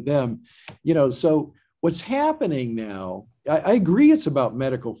working with them, so what's happening now, I agree it's about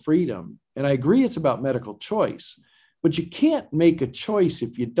medical freedom and I agree it's about medical choice. But you can't make a choice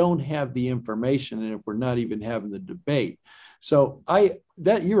if you don't have the information and if we're not even having the debate. So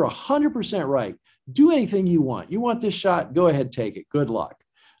you're 100% right. Do anything you want. You want this shot, go ahead, take it. Good luck.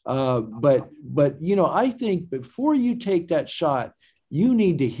 But I think before you take that shot, you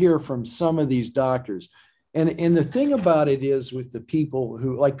need to hear from some of these doctors. And the thing about it is, with the people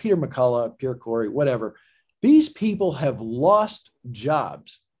who, like Peter McCullough, Pierre Corey, whatever, these people have lost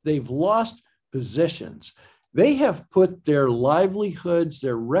jobs. They've lost positions. They have put their livelihoods,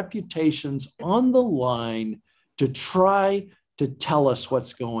 their reputations on the line to try to tell us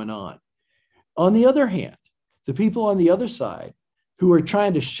what's going on. On the other hand, the people on the other side who are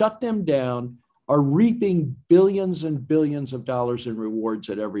trying to shut them down are reaping billions and billions of dollars in rewards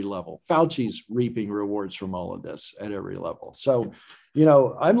at every level. Fauci's reaping rewards from all of this at every level. So,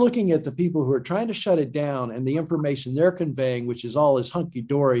 I'm looking at the people who are trying to shut it down and the information they're conveying, which is all this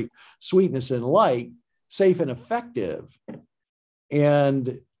hunky-dory sweetness and light, safe and effective,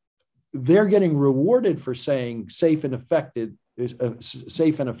 and they're getting rewarded for saying safe and effective.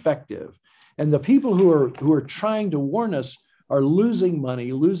 And the people who are trying to warn us are losing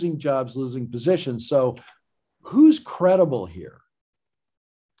money, losing jobs, losing positions. So who's credible here?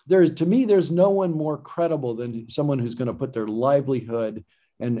 To me, there's no one more credible than someone who's going to put their livelihood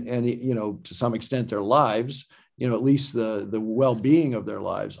and to some extent their lives, at least the well-being of their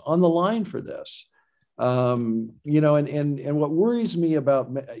lives on the line for this. And what worries me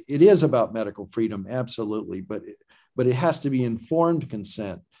it is about medical freedom, absolutely, but it has to be informed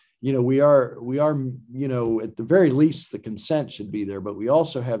consent. We are, at the very least, the consent should be there, but we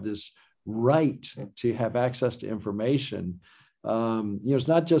also have this right to have access to information. It's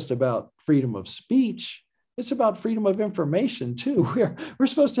not just about freedom of speech. It's about freedom of information too. We're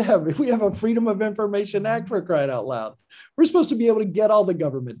supposed to have, if we have a Freedom of Information Act, for crying out loud, we're supposed to be able to get all the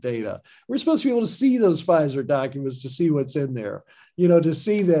government data. We're supposed to be able to see those Pfizer documents to see what's in there, to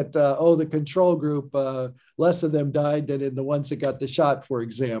see that, the control group, less of them died than in the ones that got the shot, for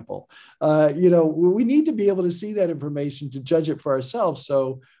example. We need to be able to see that information to judge it for ourselves.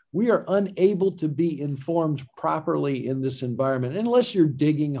 So we are unable to be informed properly in this environment unless you're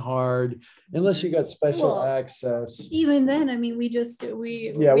digging hard, unless you got special access. Even then, I mean, we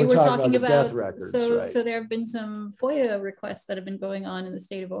were talking about death records, right? So there have been some FOIA requests that have been going on in the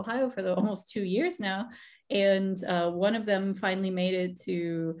state of Ohio for almost 2 years now. And one of them finally made it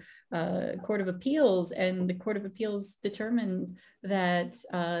to Court of Appeals, and the Court of Appeals determined that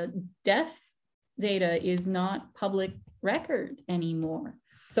death data is not public record anymore.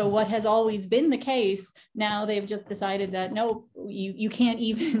 So what has always been the case, now they've just decided that, no, you can't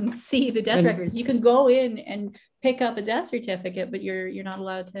even see the death records. You can go in and pick up a death certificate, but you're not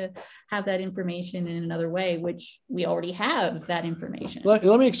allowed to have that information in another way, which we already have that information. Let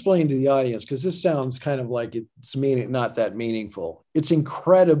me explain to the audience, because this sounds kind of like it's not that meaningful. It's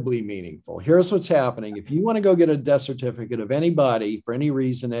incredibly meaningful. Here's what's happening. If you want to go get a death certificate of anybody for any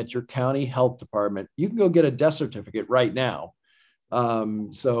reason at your county health department, you can go get a death certificate right now.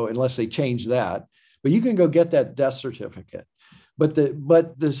 So unless they change that, but you can go get that death certificate. But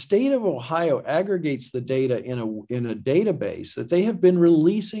the state of Ohio aggregates the data in a database that they have been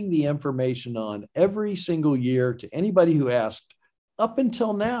releasing the information on every single year to anybody who asked up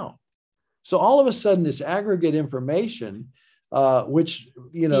until now. So all of a sudden, this aggregate information, which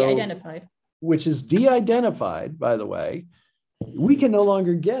de-identified, which is de-identified, by the way, we can no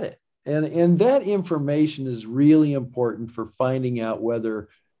longer get it. And that information is really important for finding out whether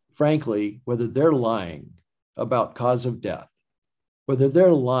they're lying about cause of death, whether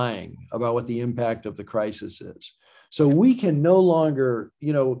they're lying about what the impact of the crisis is. So we can no longer,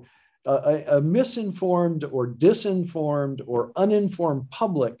 a misinformed or disinformed or uninformed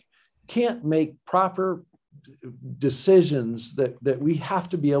public can't make proper decisions that we have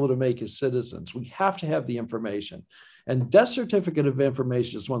to be able to make as citizens. We have to have the information. And death certificate of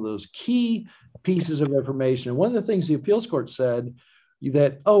information is one of those key pieces of information. And one of the things the appeals court said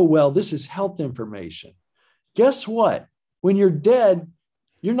that, oh, well, this is health information. Guess what? When you're dead,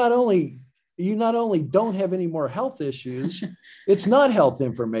 you not only don't have any more health issues, it's not health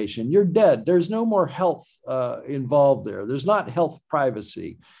information. You're dead. There's no more health involved there. There's not health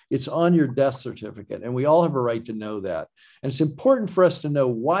privacy. It's on your death certificate. And we all have a right to know that. And it's important for us to know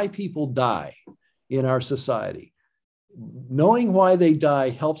why people die in our society. Knowing why they die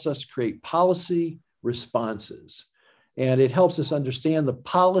helps us create policy responses. And it helps us understand the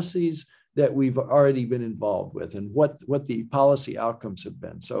policies that we've already been involved with and what the policy outcomes have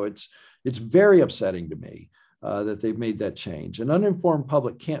been. So it's very upsetting to me that they've made that change. An uninformed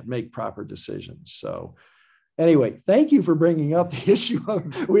public can't make proper decisions. So anyway, thank you for bringing up the issue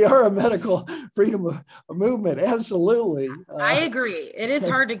of we are a medical freedom movement. Absolutely. I agree. It is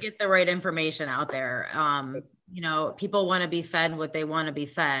hard to get the right information out there. People want to be fed what they want to be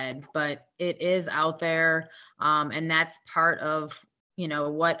fed, but it is out there. And that's part of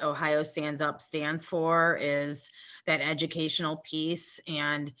what Ohio Stands Up stands for, is that educational piece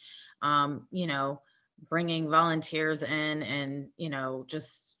and, bringing volunteers in and,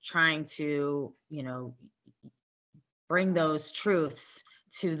 just trying to, bring those truths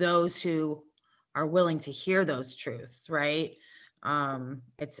to those who are willing to hear those truths. Right.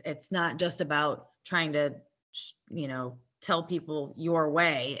 It's not just about trying to, tell people your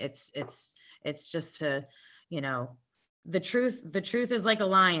way. It's just to, the truth is like a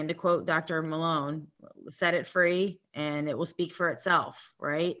lion, to quote Dr. Malone. Set it free and it will speak for itself,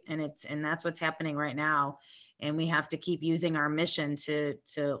 right? And that's what's happening right now. And we have to keep using our mission to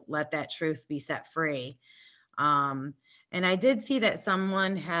let that truth be set free. And I did see that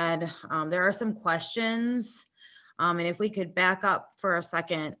someone had, there are some questions. And if we could back up for a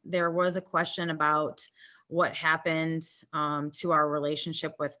second, there was a question about what happened to our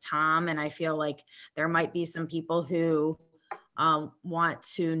relationship with Tom. And I feel like there might be some people who want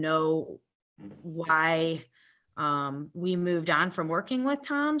to know why we moved on from working with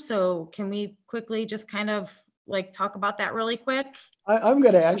Tom. So can we quickly just kind of talk about that really quick? I'm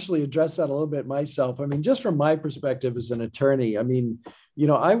going to actually address that a little bit myself. I mean, just from my perspective as an attorney, I mean,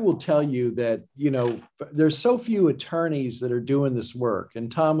 I will tell you that, there's so few attorneys that are doing this work.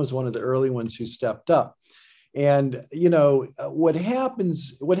 And Tom was one of the early ones who stepped up. And, what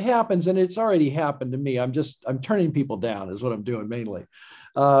happens, and it's already happened to me, I'm turning people down is what I'm doing mainly.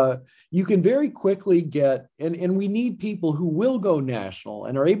 You can very quickly get, and we need people who will go national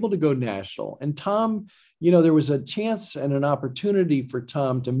and are able to go national. And Tom, there was a chance and an opportunity for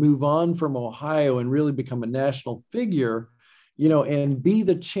Tom to move on from Ohio and really become a national figure, and be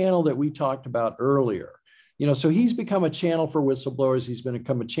the channel that we talked about earlier. So he's become a channel for whistleblowers. He's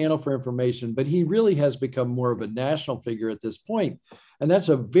become a channel for information, but he really has become more of a national figure at this point. And that's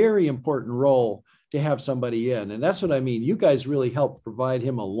a very important role to have somebody in. And that's what I mean. You guys really helped provide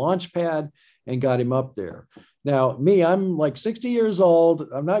him a launch pad and got him up there. Now, me, I'm like 60 years old.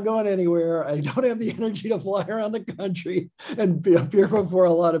 I'm not going anywhere. I don't have the energy to fly around the country and appear before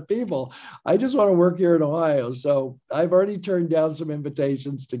a lot of people. I just want to work here in Ohio. So I've already turned down some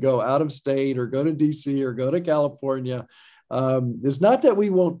invitations to go out of state or go to DC or go to California. It's not that we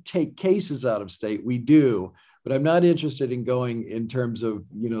won't take cases out of state. We do, but I'm not interested in going in terms of,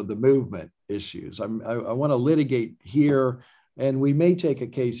 the movement issues. I want to litigate here. And we may take a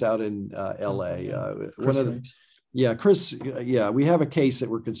case out in LA. Chris, we have a case that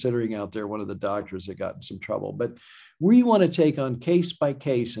we're considering out there. One of the doctors that got in some trouble, but we want to take on case by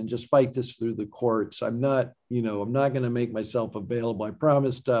case and just fight this through the courts. I'm not I'm not going to make myself available. I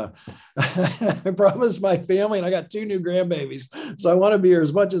promised, I promised my family, and I got 2 new grandbabies, so I want to be here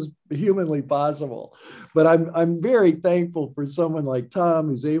as much as humanly possible. But I'm very thankful for someone like Tom,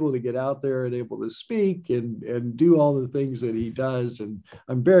 who's able to get out there and able to speak and do all the things that he does. And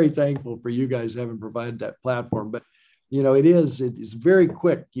I'm very thankful for you guys having provided that platform. But it's very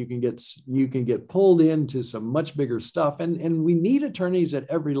quick. You can get pulled into some much bigger stuff, and we need attorneys at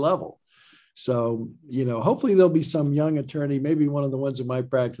every level. So, hopefully there'll be some young attorney, maybe one of the ones in my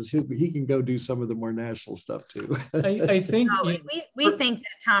practice, he can go do some of the more national stuff too. I think we think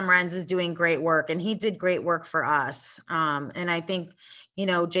that Tom Renz is doing great work, and he did great work for us. And I think,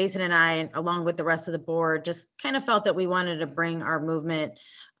 Jason and I, along with the rest of the board, just kind of felt that we wanted to bring our movement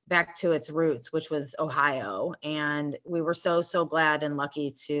back to its roots, which was Ohio. And we were so glad and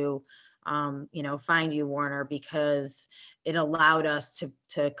lucky to, find you, Warner, because it allowed us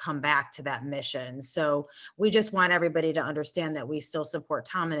to come back to that mission. So we just want everybody to understand that we still support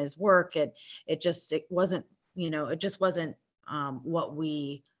Tom and his work. It wasn't what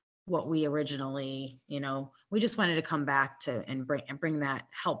we originally, we just wanted to come back to and bring that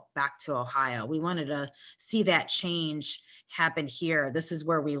help back to Ohio. We wanted to see that change happen here. This is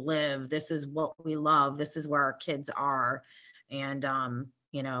where we live. This is what we love. This is where our kids are. And,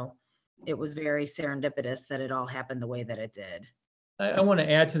 it was very serendipitous that it all happened the way that it did. I want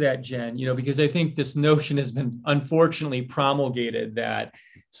to add to that, Jen, because I think this notion has been unfortunately promulgated that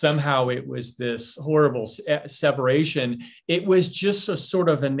somehow it was this horrible separation. It was just a sort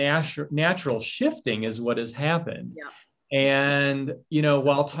of a natural shifting is what has happened. Yeah. And,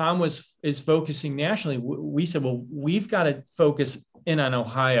 while Tom is focusing nationally, we said, well, we've got to focus in on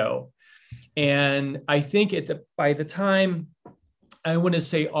Ohio. And I think by the time, I want to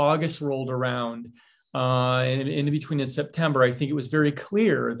say August rolled around, and in between in September, I think it was very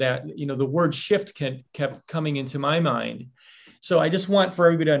clear that, the word shift kept coming into my mind. So I just want for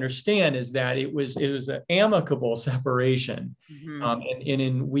everybody to understand is that it was an amicable separation. Mm-hmm.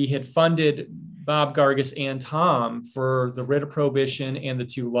 And we had funded Bob Gargas and Tom for the writ of prohibition and the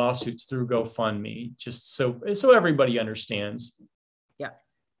 2 lawsuits through GoFundMe, just so everybody understands. Yeah.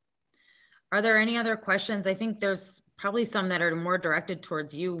 Are there any other questions? I think there's probably some that are more directed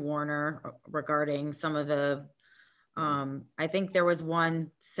towards you, Warner, regarding some of the, I think there was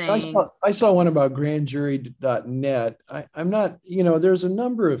one saying. I saw one about grandjury.net. I'm not, there's a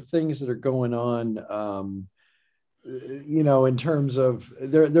number of things that are going on, in terms of,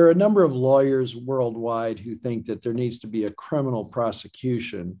 there are a number of lawyers worldwide who think that there needs to be a criminal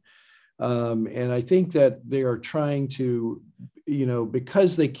prosecution. And I think that they are trying to,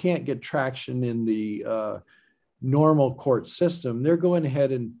 because they can't get traction in the normal court system, they're going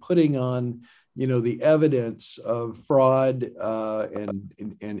ahead and putting on, the evidence of fraud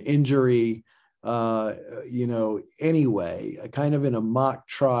and injury, anyway, kind of in a mock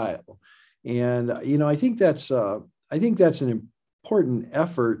trial. And, I think that's an important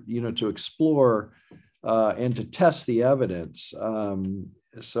effort, to explore and to test the evidence.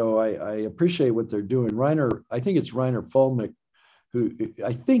 So I appreciate what they're doing. I think it's Reiner Fulmick, who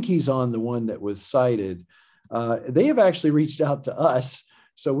I think he's on the one that was cited. They have actually reached out to us.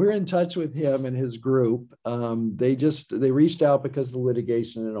 So we're in touch with him and his group. They reached out because of the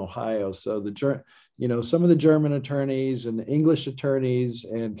litigation in Ohio. So some of the German attorneys and English attorneys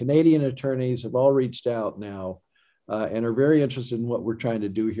and Canadian attorneys have all reached out now and are very interested in what we're trying to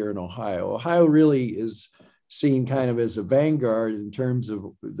do here in Ohio. Ohio really is seen kind of as a vanguard in terms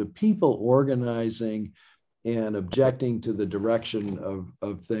of the people organizing and objecting to the direction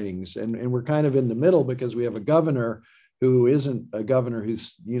of things. And we're kind of in the middle because we have a governor who isn't a governor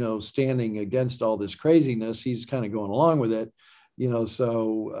who's, standing against all this craziness. He's kind of going along with it,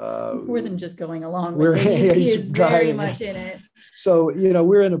 so. More than just going along with it. He is very much in it. So,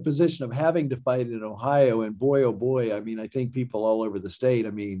 we're in a position of having to fight in Ohio, and boy, oh boy, I think people all over the state,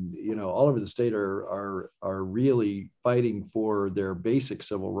 all over the state are really fighting for their basic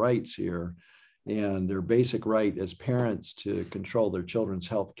civil rights here. And their basic right as parents to control their children's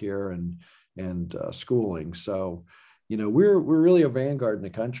health care and schooling. So, we're really a vanguard in the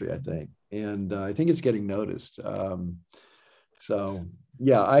country, I think. And I think it's getting noticed. So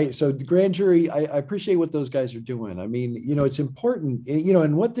the grand jury, I appreciate what those guys are doing. It's important,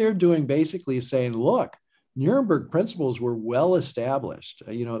 and what they're doing basically is saying, look, Nuremberg principles were well established.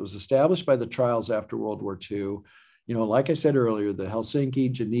 It was established by the trials after World War II. Like I said earlier, the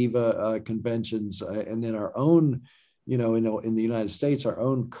Helsinki, Geneva conventions, and then our own, in the United States, our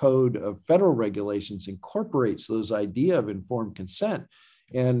own code of federal regulations incorporates those idea of informed consent.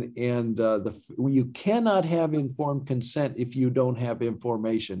 You cannot have informed consent if you don't have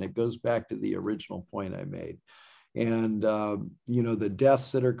information. It goes back to the original point I made. And the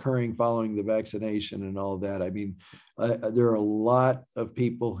deaths that are occurring following the vaccination and all of that. I mean, there are a lot of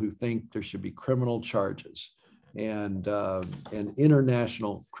people who think there should be criminal charges and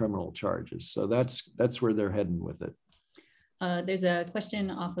international criminal charges. So that's where they're heading with it. There's a question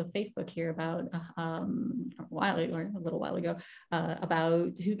off of Facebook here about a little while ago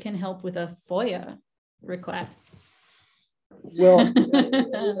about who can help with a FOIA request. Well,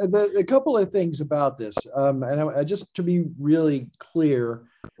 a couple of things about this, and just to be really clear,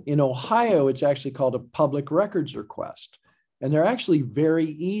 in Ohio, it's actually called a public records request, and they're actually very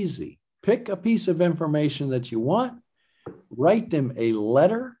easy. Pick a piece of information that you want, write them a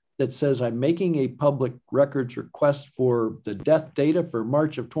letter that says, I'm making a public records request for the death data for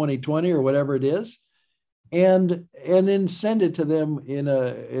March of 2020 or whatever it is, and then send it to them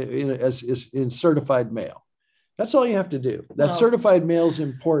in certified mail. That's all you have to do. That certified mail is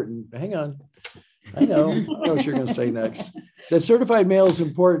important. Hang on. I know what you're going to say next. That certified mail is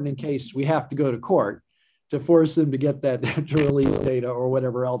important in case we have to go to court to force them to get that to release data or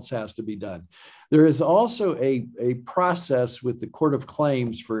whatever else has to be done. There is also a process with the Court of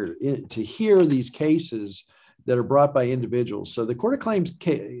Claims to hear these cases that are brought by individuals. So the Court of Claims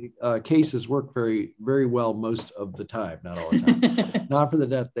cases work very, very well most of the time, not all the time, not for the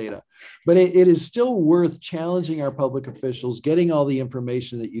death data. But it is still worth challenging our public officials, getting all the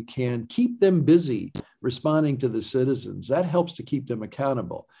information that you can, keep them busy responding to the citizens. That helps to keep them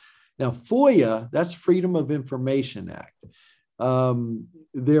accountable. Now, FOIA, that's Freedom of Information Act.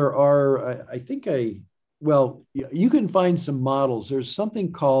 There are, you can find some models. There's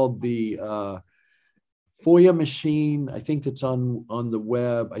something called the FOIA machine. I think that's on the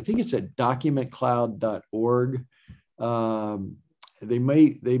web. I think it's at documentcloud.org. They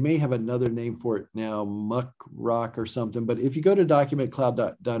may have another name for it now, Muck Rock or something. But if you go to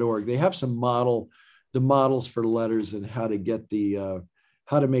documentcloud.org, they have the models for letters and how to get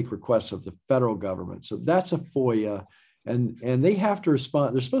how to make requests of the federal government. So that's a FOIA, and they have to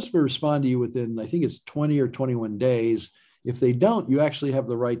respond. They're supposed to respond to you within, I think it's 20 or 21 days. If they don't, you actually have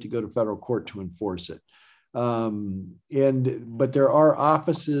the right to go to federal court to enforce it. But there are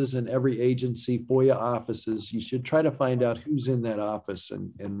offices in every agency, FOIA offices. You should try to find out who's in that office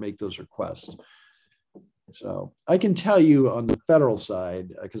and make those requests. So I can tell you on the federal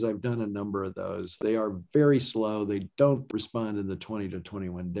side, because I've done a number of those, they are very slow. They don't respond in the 20 to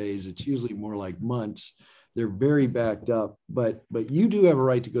 21 days. It's usually more like months. They're very backed up, but you do have a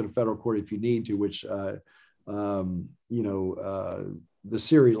right to go to federal court if you need to, which the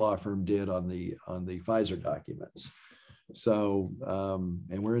Siri law firm did on the Pfizer documents. So,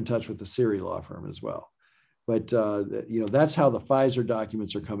 and we're in touch with the Siri law firm as well. But, that's how the Pfizer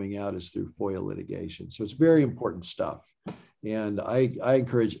documents are coming out, is through FOIA litigation. So it's very important stuff. And I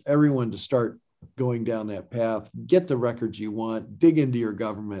encourage everyone to start going down that path, get the records you want, dig into your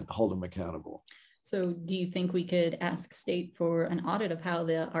government, hold them accountable. So do you think we could ask state for an audit of how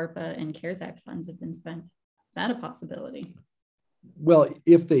the ARPA and CARES Act funds have been spent? Is that a possibility? Well,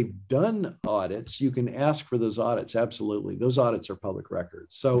 if they've done audits, you can ask for those audits. Absolutely. Those audits are public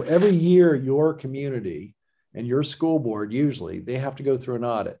records. So every year, your community and your school board, usually, they have to go through an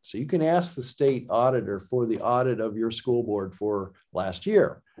audit. So you can ask the state auditor for the audit of your school board for last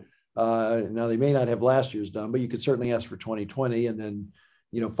year. Now, they may not have last year's done, but you could certainly ask for 2020 and then,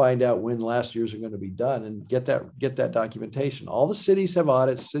 find out when last year's are going to be done and get that documentation. All the cities have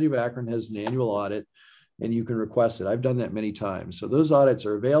audits. The city of Akron has an annual audit, and you can request it. I've done that many times. So those audits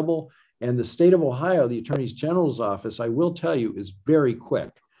are available. And the state of Ohio, the Attorney General's office, I will tell you, is very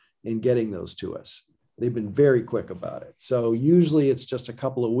quick in getting those to us. They've been very quick about it. So usually it's just a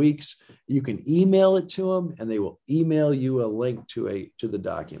couple of weeks. You can email it to them, and they will email you a link to the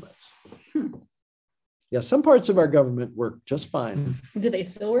documents. Yeah, some parts of our government work just fine. Do they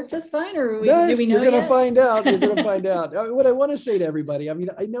still work just fine, or do we know? You're going to find out. You're going to find out. What I want to say to everybody, I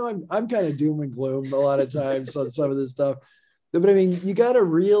know I'm kind of doom and gloom a lot of times on some of this stuff, but you got to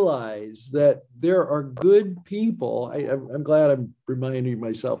realize that there are good people. I'm glad I'm reminding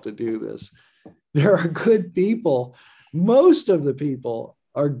myself to do this. There are good people. Most of the people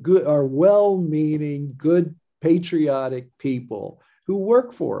are good, are well-meaning, good, patriotic people who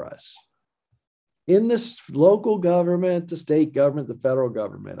work for us in this local government, the state government, the federal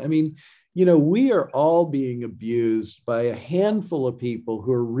government. We are all being abused by a handful of people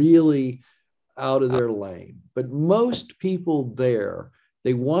who are really out of their lane. But most people there,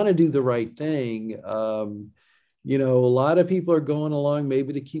 they want to do the right thing. You know, a lot of people are going along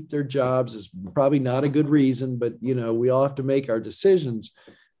maybe to keep their jobs. It's probably not a good reason, but, you know, we all have to make our decisions.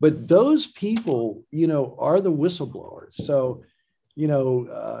 But those people, you know, are the whistleblowers. So, you know,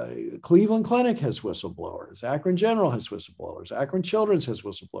 Cleveland Clinic has whistleblowers. Akron General has whistleblowers. Akron Children's has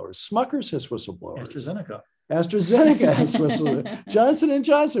whistleblowers. Smucker's has whistleblowers. AstraZeneca has whistleblowers. Johnson &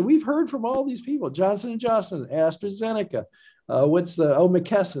 Johnson. We've heard from all these people. Johnson & Johnson, AstraZeneca.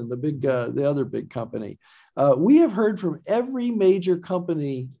 McKesson, the other big company. We have heard from every major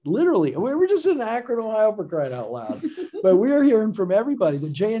company, literally. We're just in Akron, Ohio, for crying out loud. But we're hearing from everybody. The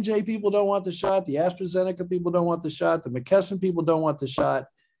J&J people don't want the shot. The AstraZeneca people don't want the shot. The McKesson people don't want the shot.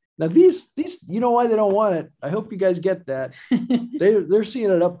 Now, these, you know why they don't want it? I hope you guys get that. They're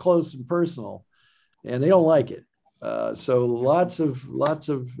seeing it up close and personal, and they don't like it. So lots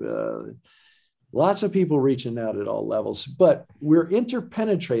of people reaching out at all levels, but we're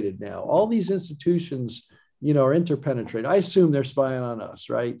interpenetrated now. All these institutions, you know, are interpenetrated. I assume they're spying on us,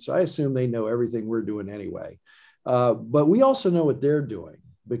 right? So I assume they know everything we're doing anyway. But we also know what they're doing,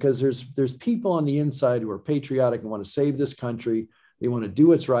 because there's people on the inside who are patriotic and want to save this country. They want to do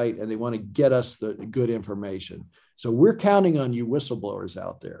what's right, and they want to get us the good information. So we're counting on you whistleblowers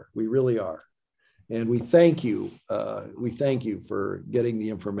out there. We really are. And we thank you. We thank you for getting the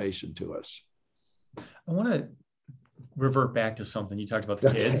information to us. I want to revert back to something you talked about,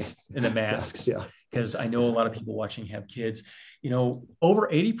 the kids and the masks. Yeah. Because I know a lot of people watching have kids. You know, over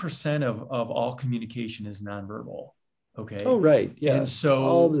 80% of all communication is nonverbal. Okay. Oh, right. Yeah. And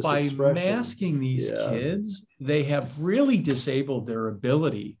so by masking these kids, they have really disabled their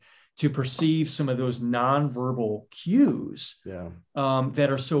ability to perceive some of those nonverbal cues that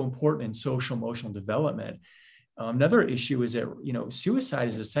are so important in social emotional development. Another issue is that, you know, suicide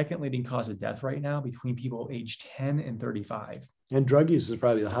is the second leading cause of death right now between people aged 10 and 35. And drug use is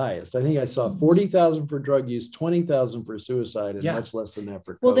probably the highest. I think I saw 40,000 for drug use, 20,000 for suicide, and much less than that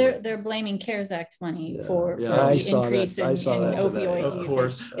for COVID. Well, they're blaming CARES Act money for the increase in opioid usage. Of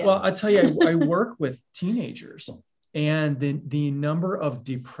course. Yes. Well, I tell you, I work with teenagers, and the number of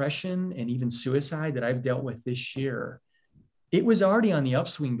depression and even suicide that I've dealt with this year, it was already on the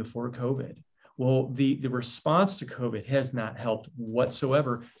upswing before COVID. Well, the response to COVID has not helped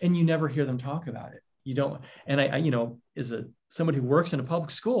whatsoever, and you never hear them talk about it. You don't. And I you know, as somebody who works in a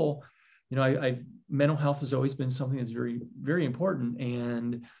public school, you know, mental health has always been something that's very, very important.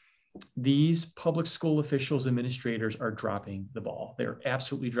 And these public school officials, administrators are dropping the ball. They're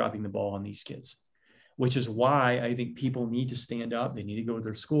absolutely dropping the ball on these kids, which is why I think people need to stand up. They need to go to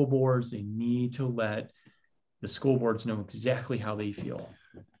their school boards. They need to let the school boards know exactly how they feel.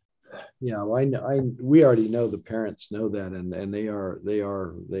 Yeah, well, we already know, the parents know that, and they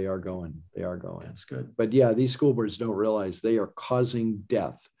are going. That's good. But yeah, these school boards don't realize they are causing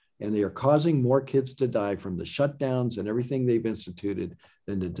death, and they are causing more kids to die from the shutdowns and everything they've instituted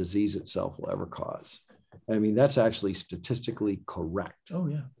than the disease itself will ever cause. I mean, that's actually statistically correct. Oh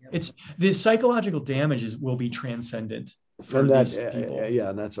yeah, it's the psychological damages will be transcendent for these people.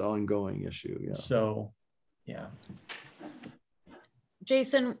 And that's an ongoing issue. Yeah. So, yeah.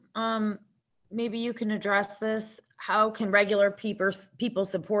 Jason, maybe you can address this. How can regular people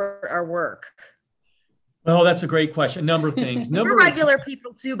support our work? Well, that's a great question. Number of things. We're regular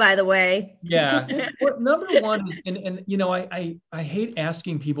people too, by the way. Yeah. Well, number one is, and you know, I hate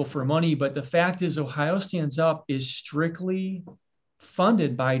asking people for money, but the fact is Ohio Stands Up is strictly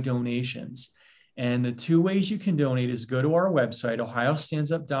funded by donations. And the two ways you can donate is go to our website,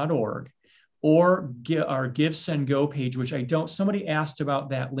 ohiostandsup.org, or our Give, Send, Go page, which somebody asked about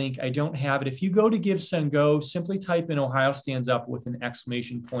that link. I don't have it. If you go to Give, Send, Go, simply type in Ohio Stands Up with an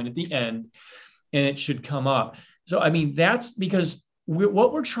exclamation point at the end, and it should come up. So, I mean, that's because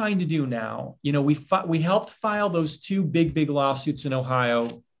what we're trying to do now, you know, we helped file those two big lawsuits in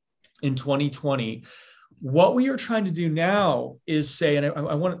Ohio in 2020. What we are trying to do now is say, and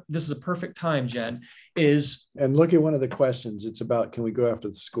I want, this is a perfect time, Jen, and look at one of the questions. It's about, can we go after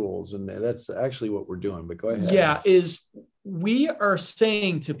the schools? And that's actually what we're doing, but go ahead. Yeah, we are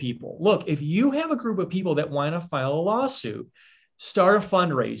saying to people, look, if you have a group of people that want to file a lawsuit, start a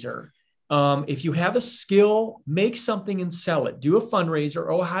fundraiser. If you have a skill, make something and sell it. Do a fundraiser.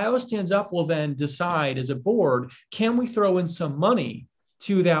 Ohio Stands Up will then decide as a board, can we throw in some money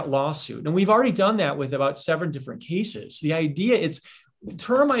to that lawsuit? And we've already done that with about 7 different cases. The idea, the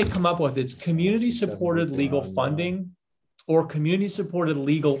term I come up with, it's community supported legal funding or community supported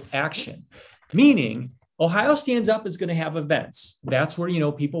legal action, meaning Ohio Stands Up is going to have events. That's where, you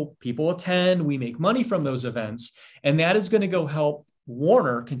know, people attend, we make money from those events, and that is going to go help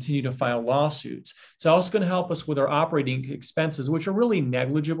Warner continue to file lawsuits. It's also going to help us with our operating expenses, which are really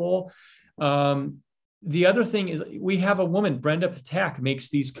negligible. the other thing is we have a woman, Brenda Patak, makes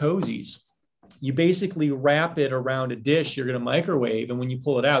these cozies. You basically wrap it around a dish you're going to microwave, and when you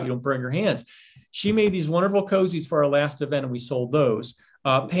pull it out, you don't burn your hands. She made these wonderful cozies for our last event, and we sold those.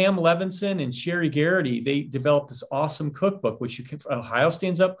 Pam Levinson and Sherry Garrity, they developed this awesome cookbook, which you can, Ohio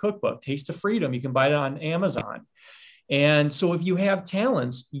Stands Up cookbook, Taste of Freedom. You can buy it on Amazon. And so if you have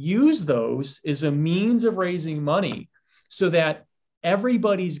talents, use those as a means of raising money so that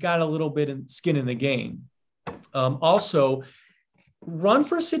everybody's got a little bit of skin in the game. Also, run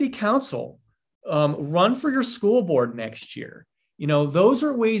for city council, run for your school board next year. You know, those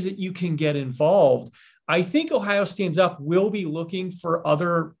are ways that you can get involved. I think Ohio Stands Up will be looking for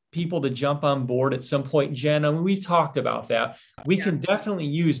other people to jump on board at some point, Jen. I mean, we've talked about that. We can definitely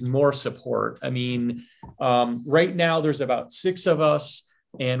use more support. I mean, right now there's about 6 of us,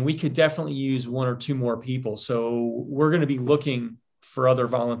 and we could definitely use 1 or 2 more people. So we're going to be looking for other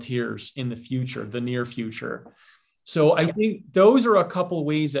volunteers in the future, the near future. So I think those are a couple of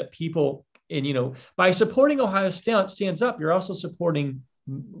ways that people, and, you know, by supporting Ohio Stands Up, you're also supporting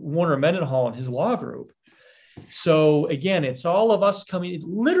Warner Mendenhall and his law group. So again, it's all of us coming, it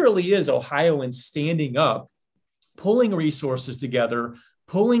literally is Ohioans standing up, pulling resources together,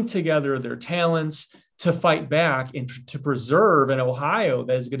 pulling together their talents to fight back and to preserve an Ohio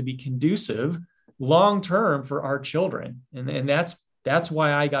that is going to be conducive long-term for our children. And that's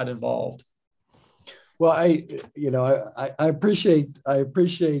why I got involved. Well, I appreciate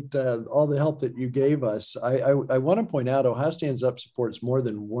all the help that you gave us. I want to point out Ohio Stands Up supports more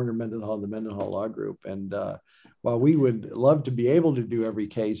than Warner Mendenhall and the Mendenhall Law Group. And while we would love to be able to do every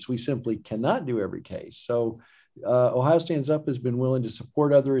case, we simply cannot do every case. So Ohio Stands Up has been willing to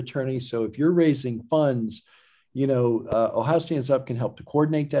support other attorneys. So if you're raising funds, you know, Ohio Stands Up can help to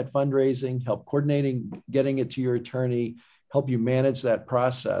coordinate that fundraising, help coordinating, getting it to your attorney, help you manage that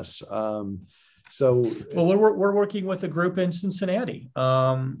process. Well, we're working with a group in Cincinnati,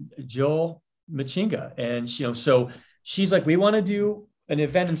 Jill Machinga, and so she's like, we want to do an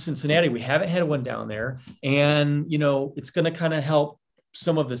event in Cincinnati. We haven't had one down there, and you know, it's going to kind of help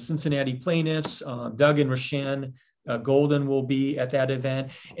some of the Cincinnati plaintiffs. Doug and Rashan Golden will be at that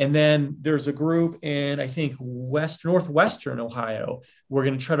event, and then there's a group in, I think, northwestern Ohio. We're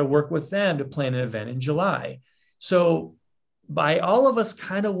going to try to work with them to plan an event in July. So by all of us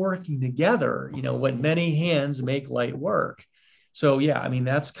kind of working together, you know, when many hands make light work. So, yeah, I mean,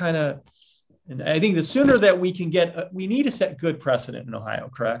 that's kind of, and I think the sooner that we can we need to set good precedent in Ohio,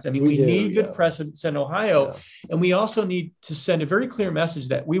 correct? I mean, we need good precedents in Ohio. And we also need to send a very clear message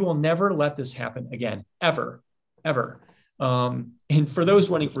that we will never let this happen again, ever. And for those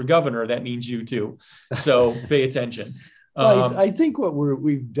running for governor, that means you too. So pay attention. Well, I think what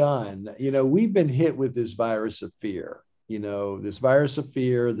we've done, you know, we've been hit with this virus of fear. You know, this virus of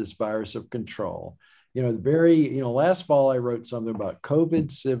fear, this virus of control. You know, last fall I wrote something about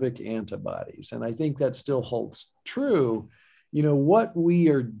COVID civic antibodies, and I think that still holds true. You know, what we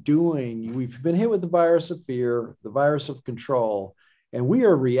are doing, we've been hit with the virus of fear, the virus of control, and we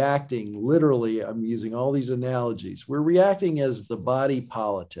are reacting literally. I'm using all these analogies. We're reacting as the body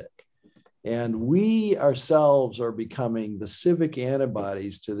politic, and we ourselves are becoming the civic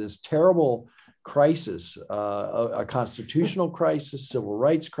antibodies to this terrible crisis, a constitutional crisis, civil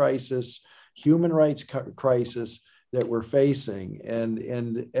rights crisis, human rights crisis that we're facing.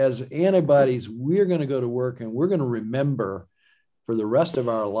 And as antibodies, we're going to go to work and we're going to remember for the rest of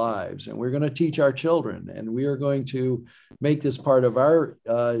our lives, and we're going to teach our children, and we are going to make this part of our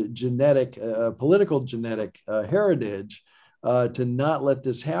political genetic heritage to not let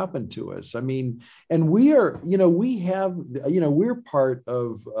this happen to us. I mean, and we're part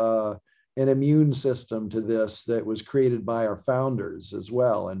of an immune system to this that was created by our founders as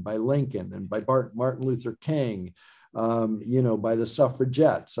well, and by Lincoln and by Martin Luther King, by the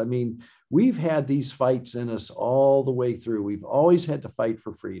suffragettes. I mean, we've had these fights in us all the way through. We've always had to fight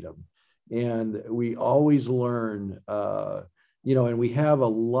for freedom, and we always learn, and we have a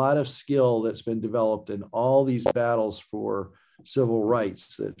lot of skill that's been developed in all these battles for civil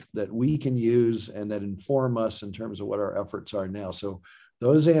rights that we can use and that inform us in terms of what our efforts are now. So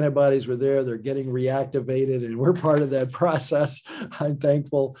those antibodies were there, they're getting reactivated, and we're part of that process, I'm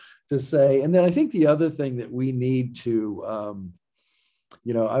thankful to say. And then I think the other thing that we need to,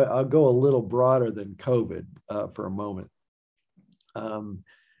 I'll go a little broader than COVID for a moment.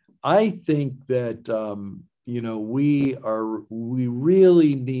 I think that, we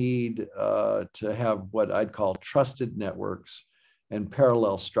really need to have what I'd call trusted networks and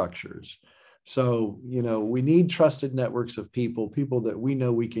parallel structures. So, we need trusted networks of people that we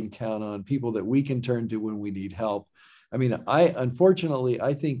know we can count on, people that we can turn to when we need help. I mean, unfortunately,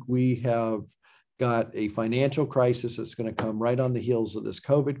 I think we have got a financial crisis that's going to come right on the heels of this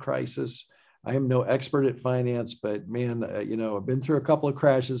COVID crisis. I am no expert at finance, but man, I've been through a couple of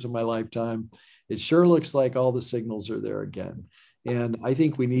crashes in my lifetime. It sure looks like all the signals are there again. And I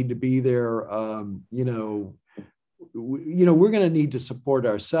think we need to be there. We're going to need to support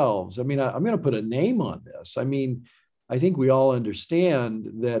ourselves. I mean, I'm going to put a name on this. I mean, I think we all understand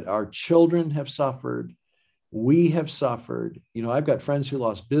that our children have suffered. We have suffered. I've got friends who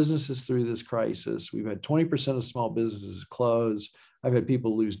lost businesses through this crisis. We've had 20% of small businesses close. I've had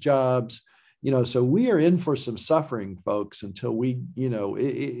people lose jobs. So we are in for some suffering, folks, until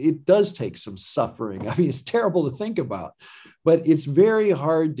it does take some suffering. I mean, it's terrible to think about, but it's very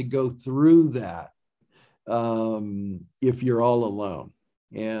hard to go through that if you're all alone.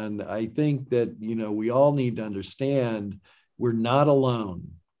 And I think that, we all need to understand we're not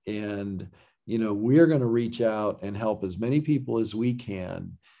alone. And, we're going to reach out and help as many people as we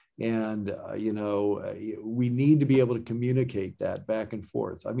can. And, we need to be able to communicate that back and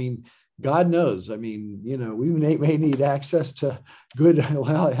forth. I mean, God knows. I mean, we may need access to good,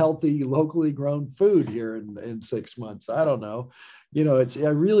 healthy, locally grown food here in 6 months. I don't know. I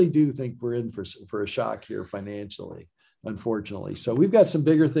really do think we're in for a shock here financially, unfortunately. So we've got some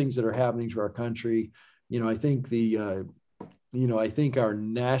bigger things that are happening to our country. I think I think our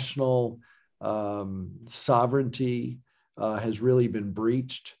national sovereignty has really been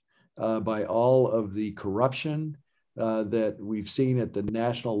breached by all of the corruption that we've seen at the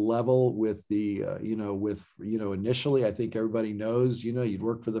national level with the, initially, I think everybody knows, you'd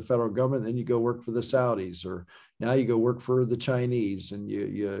work for the federal government, then you go work for the Saudis, or now you go work for the Chinese and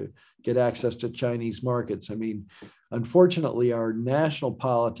you get access to Chinese markets. I mean, unfortunately, our national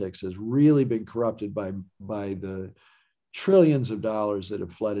politics has really been corrupted by the trillions of dollars that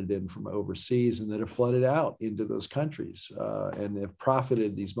have flooded in from overseas and that have flooded out into those countries and have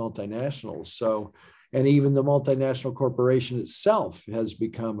profited these multinationals. So, and even the multinational corporation itself has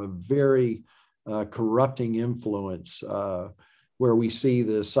become a very corrupting influence where we see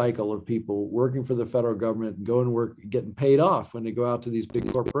the cycle of people working for the federal government and going to work, getting paid off when they go out to these big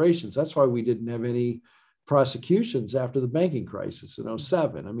corporations. That's why we didn't have any prosecutions after the banking crisis in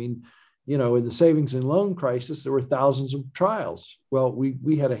 2007. I mean, in the savings and loan crisis, there were thousands of trials. Well,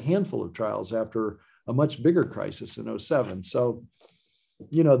 we had a handful of trials after a much bigger crisis in 2007. So,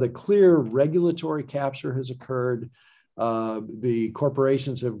 the clear regulatory capture has occurred. The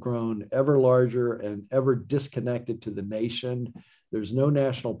corporations have grown ever larger and ever disconnected to the nation. There's no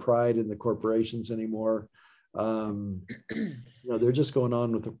national pride in the corporations anymore. They're just going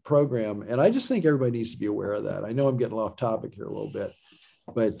on with the program. And I just think everybody needs to be aware of that. I know I'm getting off topic here a little bit,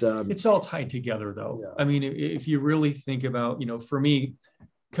 but it's all tied together, though. Yeah. I mean, if you really think about, for me,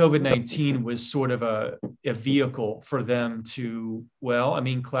 COVID-19 was sort of a vehicle for them to,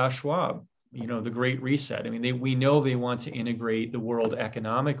 Klaus Schwab, the Great Reset. I mean, we know they want to integrate the world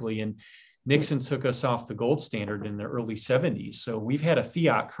economically, and Nixon took us off the gold standard in the early 70s. So we've had a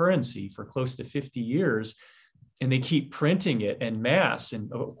fiat currency for close to 50 years, and they keep printing it en masse.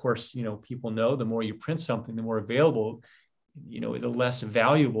 And of course, people know the more you print something, the more available, the less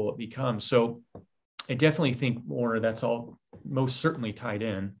valuable it becomes. So I definitely think, Warner, that's all most certainly tied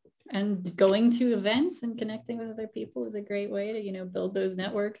in. And going to events and connecting with other people is a great way to, build those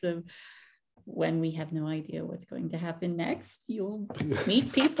networks of when we have no idea what's going to happen next, you'll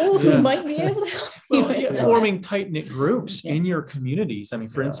meet people who might be able to help you. Forming tight-knit groups in your communities. I mean,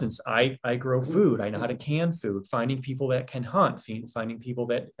 for instance, I grow food. I know how to can food, finding people that can hunt, finding people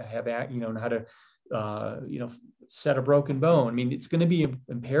that have, know how to, set a broken bone. I mean, it's going to be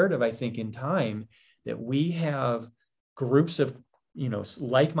imperative, I think, in time that we have groups of,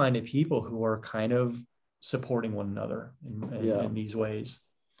 like-minded people who are kind of supporting one another in these ways.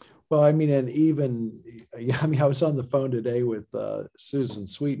 Well, I mean, and even, I was on the phone today with Susan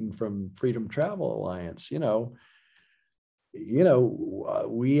Sweeten from Freedom Travel Alliance.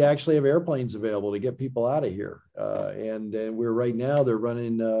 We actually have airplanes available to get people out of here. And we're right now, they're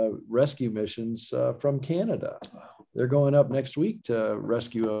running rescue missions from Canada. They're going up next week to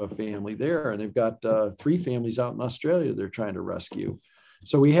rescue a family there. And they've got 3 families out in Australia they're trying to rescue.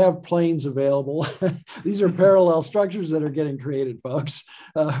 So we have planes available. These are parallel structures that are getting created, folks.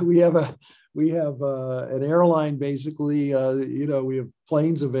 We have an airline, basically. We have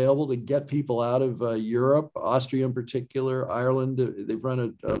planes available to get people out of Europe, Austria in particular, Ireland. They've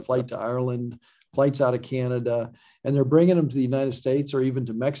run a flight to Ireland flights out of Canada, and they're bringing them to the United States or even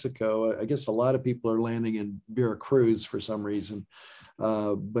to Mexico. I guess a lot of people are landing in Veracruz for some reason.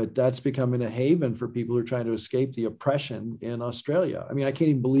 But that's becoming a haven for people who are trying to escape the oppression in Australia. I mean, I can't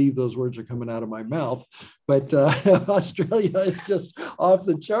even believe those words are coming out of my mouth, but Australia is just off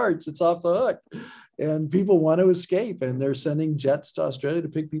the charts. It's off the hook. And people want to escape, and they're sending jets to Australia to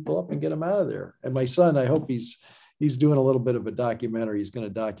pick people up and get them out of there. And my son, I hope he's doing a little bit of a documentary. He's going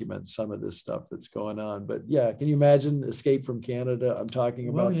to document some of this stuff that's going on. But yeah, can you imagine escape from Canada? I'm talking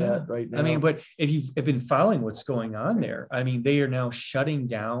about that right now. I mean, but if you've been following what's going on there, I mean, they are now shutting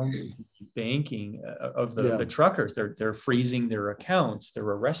down banking of the truckers. They're freezing their accounts. They're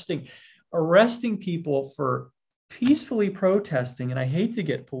arresting people for peacefully protesting. And I hate to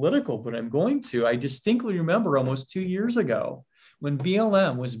get political, but I'm going to. I distinctly remember almost 2 years ago when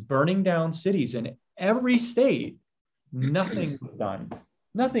BLM was burning down cities in every state. Nothing was done.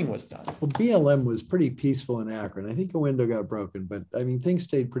 Nothing was done. Well, BLM was pretty peaceful in Akron. I think a window got broken, but I mean, things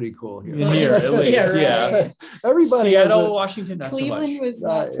stayed pretty cool here. In here, at least, yeah. Everybody Seattle, Washington, not Cleveland so much. was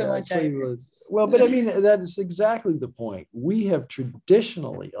not so much. Well, but I mean, that is exactly the point. We have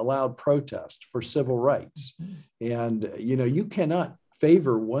traditionally allowed protest for civil rights. And, you cannot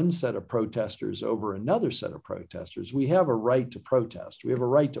favor one set of protesters over another set of protesters. We have a right to protest. We have a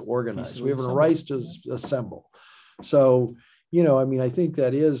right to organize. We have a right to assemble. So, I mean, I think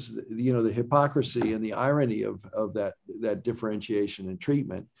that is, the hypocrisy and the irony of that differentiation and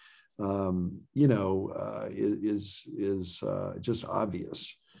treatment, is just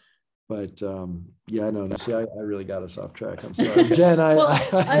obvious. But yeah, no, see, I really got us off track. I'm sorry, Jen.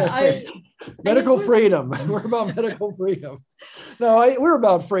 Medical freedom. We're about medical freedom. No, we're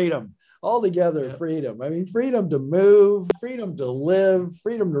about freedom altogether. Yeah. Freedom. I mean, freedom to move, freedom to live,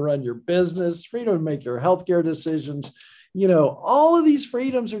 freedom to run your business, freedom to make your healthcare decisions. All of these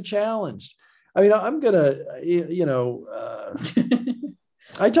freedoms are challenged. I mean, I'm gonna,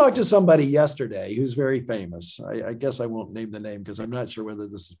 I talked to somebody yesterday who's very famous. I guess I won't name the name because I'm not sure whether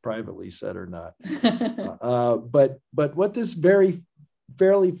this is privately said or not. But what this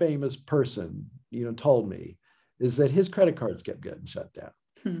fairly famous person, told me is that his credit cards kept getting shut down,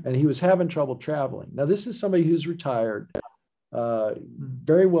 and he was having trouble traveling. Now, this is somebody who's retired,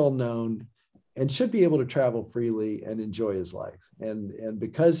 very well known, and should be able to travel freely and enjoy his life. And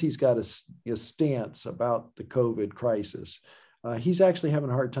because he's got a stance about the COVID crisis, he's actually having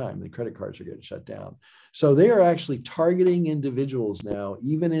a hard time. The credit cards are getting shut down. So they are actually targeting individuals now,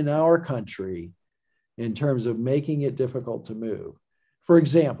 even in our country, in terms of making it difficult to move. For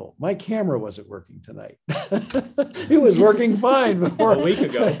example, my camera wasn't working tonight. It was working fine before a week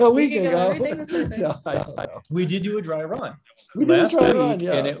ago. A week ago. Everything was perfect. No, I don't know. We did do a dry run last week,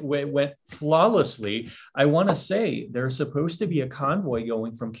 and it went flawlessly. I want to say there's supposed to be a convoy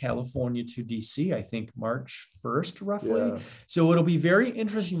going from California to DC, I think March 1st, roughly. Yeah. So it'll be very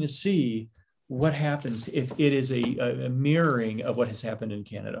interesting to see what happens if it is a mirroring of what has happened in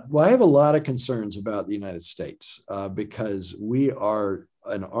Canada. Well, I have a lot of concerns about the United States because we are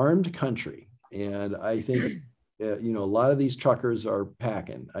an armed country. And I think, a lot of these truckers are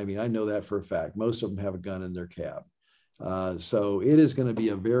packing. I mean, I know that for a fact. Most of them have a gun in their cab. So it is going to be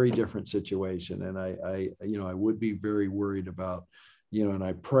a very different situation. And I would be very worried about, and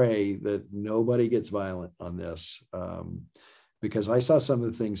I pray that nobody gets violent on this. Because I saw some of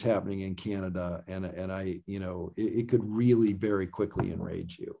the things happening in Canada, and it could really very quickly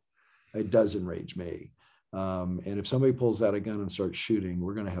enrage you. It does enrage me. And if somebody pulls out a gun and starts shooting,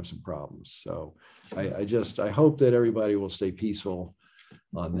 we're going to have some problems. So I hope that everybody will stay peaceful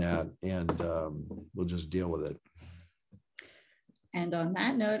on that, and we'll just deal with it. And on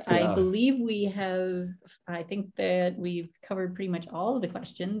that note, I believe I think that we've covered pretty much all of the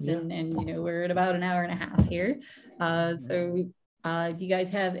questions, and we're at about an hour and a half here. So do you guys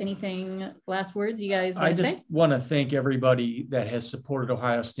have anything, last words you guys want to say? I just want to thank everybody that has supported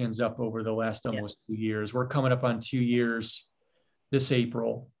Ohio Stands Up over the last almost 2 years. We're coming up on 2 years this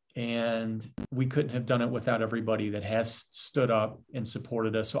April, and we couldn't have done it without everybody that has stood up and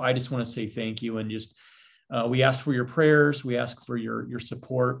supported us. So I just want to say thank you, and just we ask for your prayers. We ask for your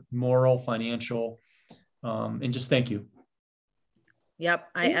support, moral, financial, and just thank you. Yep.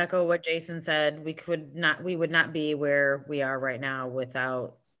 I echo what Jason said. We would not be where we are right now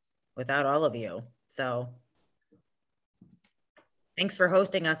without all of you. So thanks for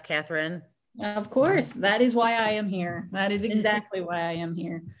hosting us, Catherine. Of course. That is why I am here. That is exactly why I am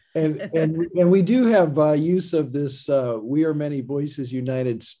here. And we do have use of this We Are Many Voices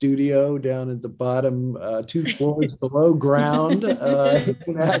United studio down at the bottom 2 floors below ground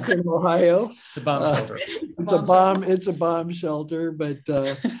in Akron, Ohio. It's a bomb shelter. It's a bomb shelter, but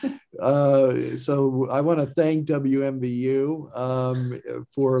so I want to thank WMBU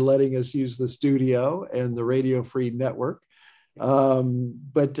for letting us use the studio and the Radio Free Network.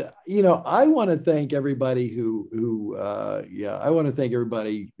 But I want to thank everybody who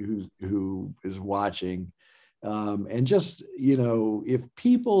is watching. And just, if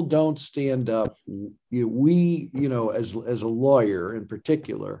people don't stand up, as a lawyer in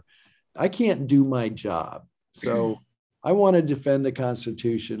particular, I can't do my job. So I want to defend the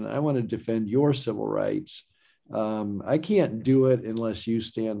Constitution. I want to defend your civil rights. I can't do it unless you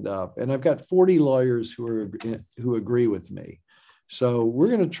stand up. And I've got 40 lawyers who agree with me. So we're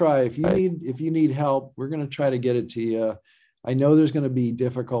going to try, if you need help, we're going to try to get it to you. I know there's going to be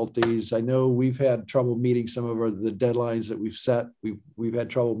difficulties. I know we've had trouble meeting some of the deadlines that we've set. We've had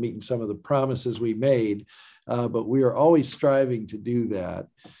trouble meeting some of the promises we made, but we are always striving to do that.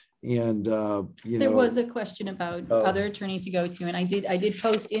 And there was a question about other attorneys you go to, and I did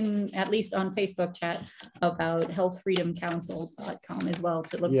post at least on Facebook chat about healthfreedomcouncil.com as well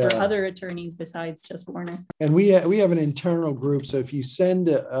to look for other attorneys besides just Warner. And we have an internal group, so if you send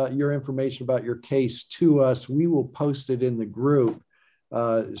your information about your case to us, we will post it in the group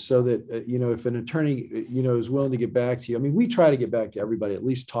so that if an attorney is willing to get back to you. I mean, we try to get back to everybody, at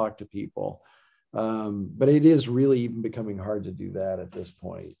least talk to people, but it is really even becoming hard to do that at this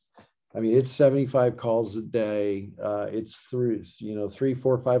point. I mean, it's 75 calls a day. It's through, 300,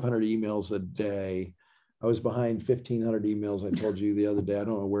 400, 500 emails a day. I was behind 1,500 emails. I told you the other day. I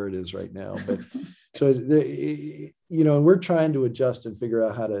don't know where it is right now, but so we're trying to adjust and figure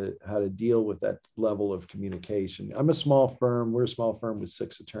out how to deal with that level of communication. I'm a small firm. We're a small firm with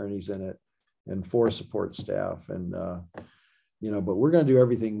 6 attorneys in it and 4 support staff, and but we're going to do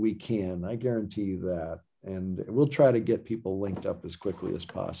everything we can. I guarantee you that, and we'll try to get people linked up as quickly as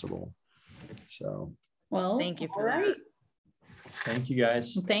possible. So, well, thank you for that. Thank you,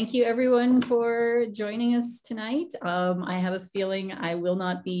 guys. Thank you, everyone, for joining us tonight. I have a feeling I will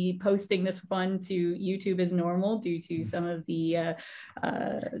not be posting this one to YouTube as normal due to some of the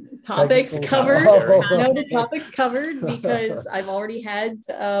topics covered. No, the topics covered because I've already had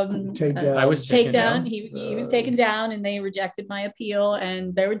I was taken down. He was taken down, and they rejected my appeal.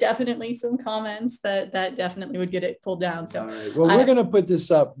 And there were definitely some comments that definitely would get it pulled down. So, all right. Well, we're going to put this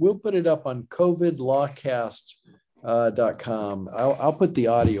up. We'll put it up on covidlawcast.com. I'll put the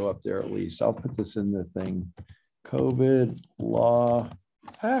audio up there at least. I'll put this in the thing. COVID law.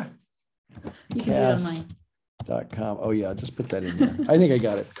 You can do it online. .com. Oh yeah, just put that in there. I think I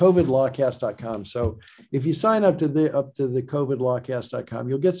got it. covidlawcast.com. So if you sign up to the covidlawcast.com,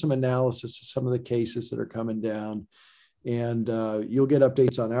 you'll get some analysis of some of the cases that are coming down, and you'll get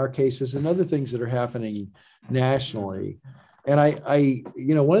updates on our cases and other things that are happening nationally. And I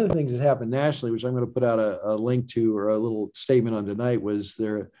one of the things that happened nationally, which I'm going to put out a link to or a little statement on tonight, was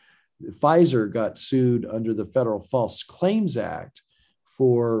Pfizer got sued under the Federal False Claims Act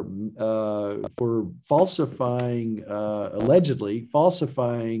for allegedly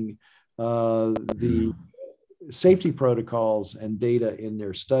falsifying the safety protocols and data in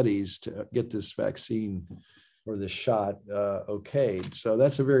their studies to get this vaccine or this shot okayed. So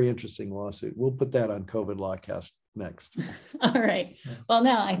that's a very interesting lawsuit. We'll put that on COVID Lawcast next. All right. Well,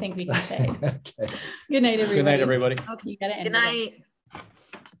 now I think we can say okay. Good night, everybody. Good night, everybody. Okay, you gotta end Good night.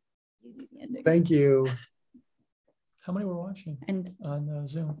 Thank you. How many were watching And on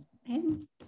Zoom?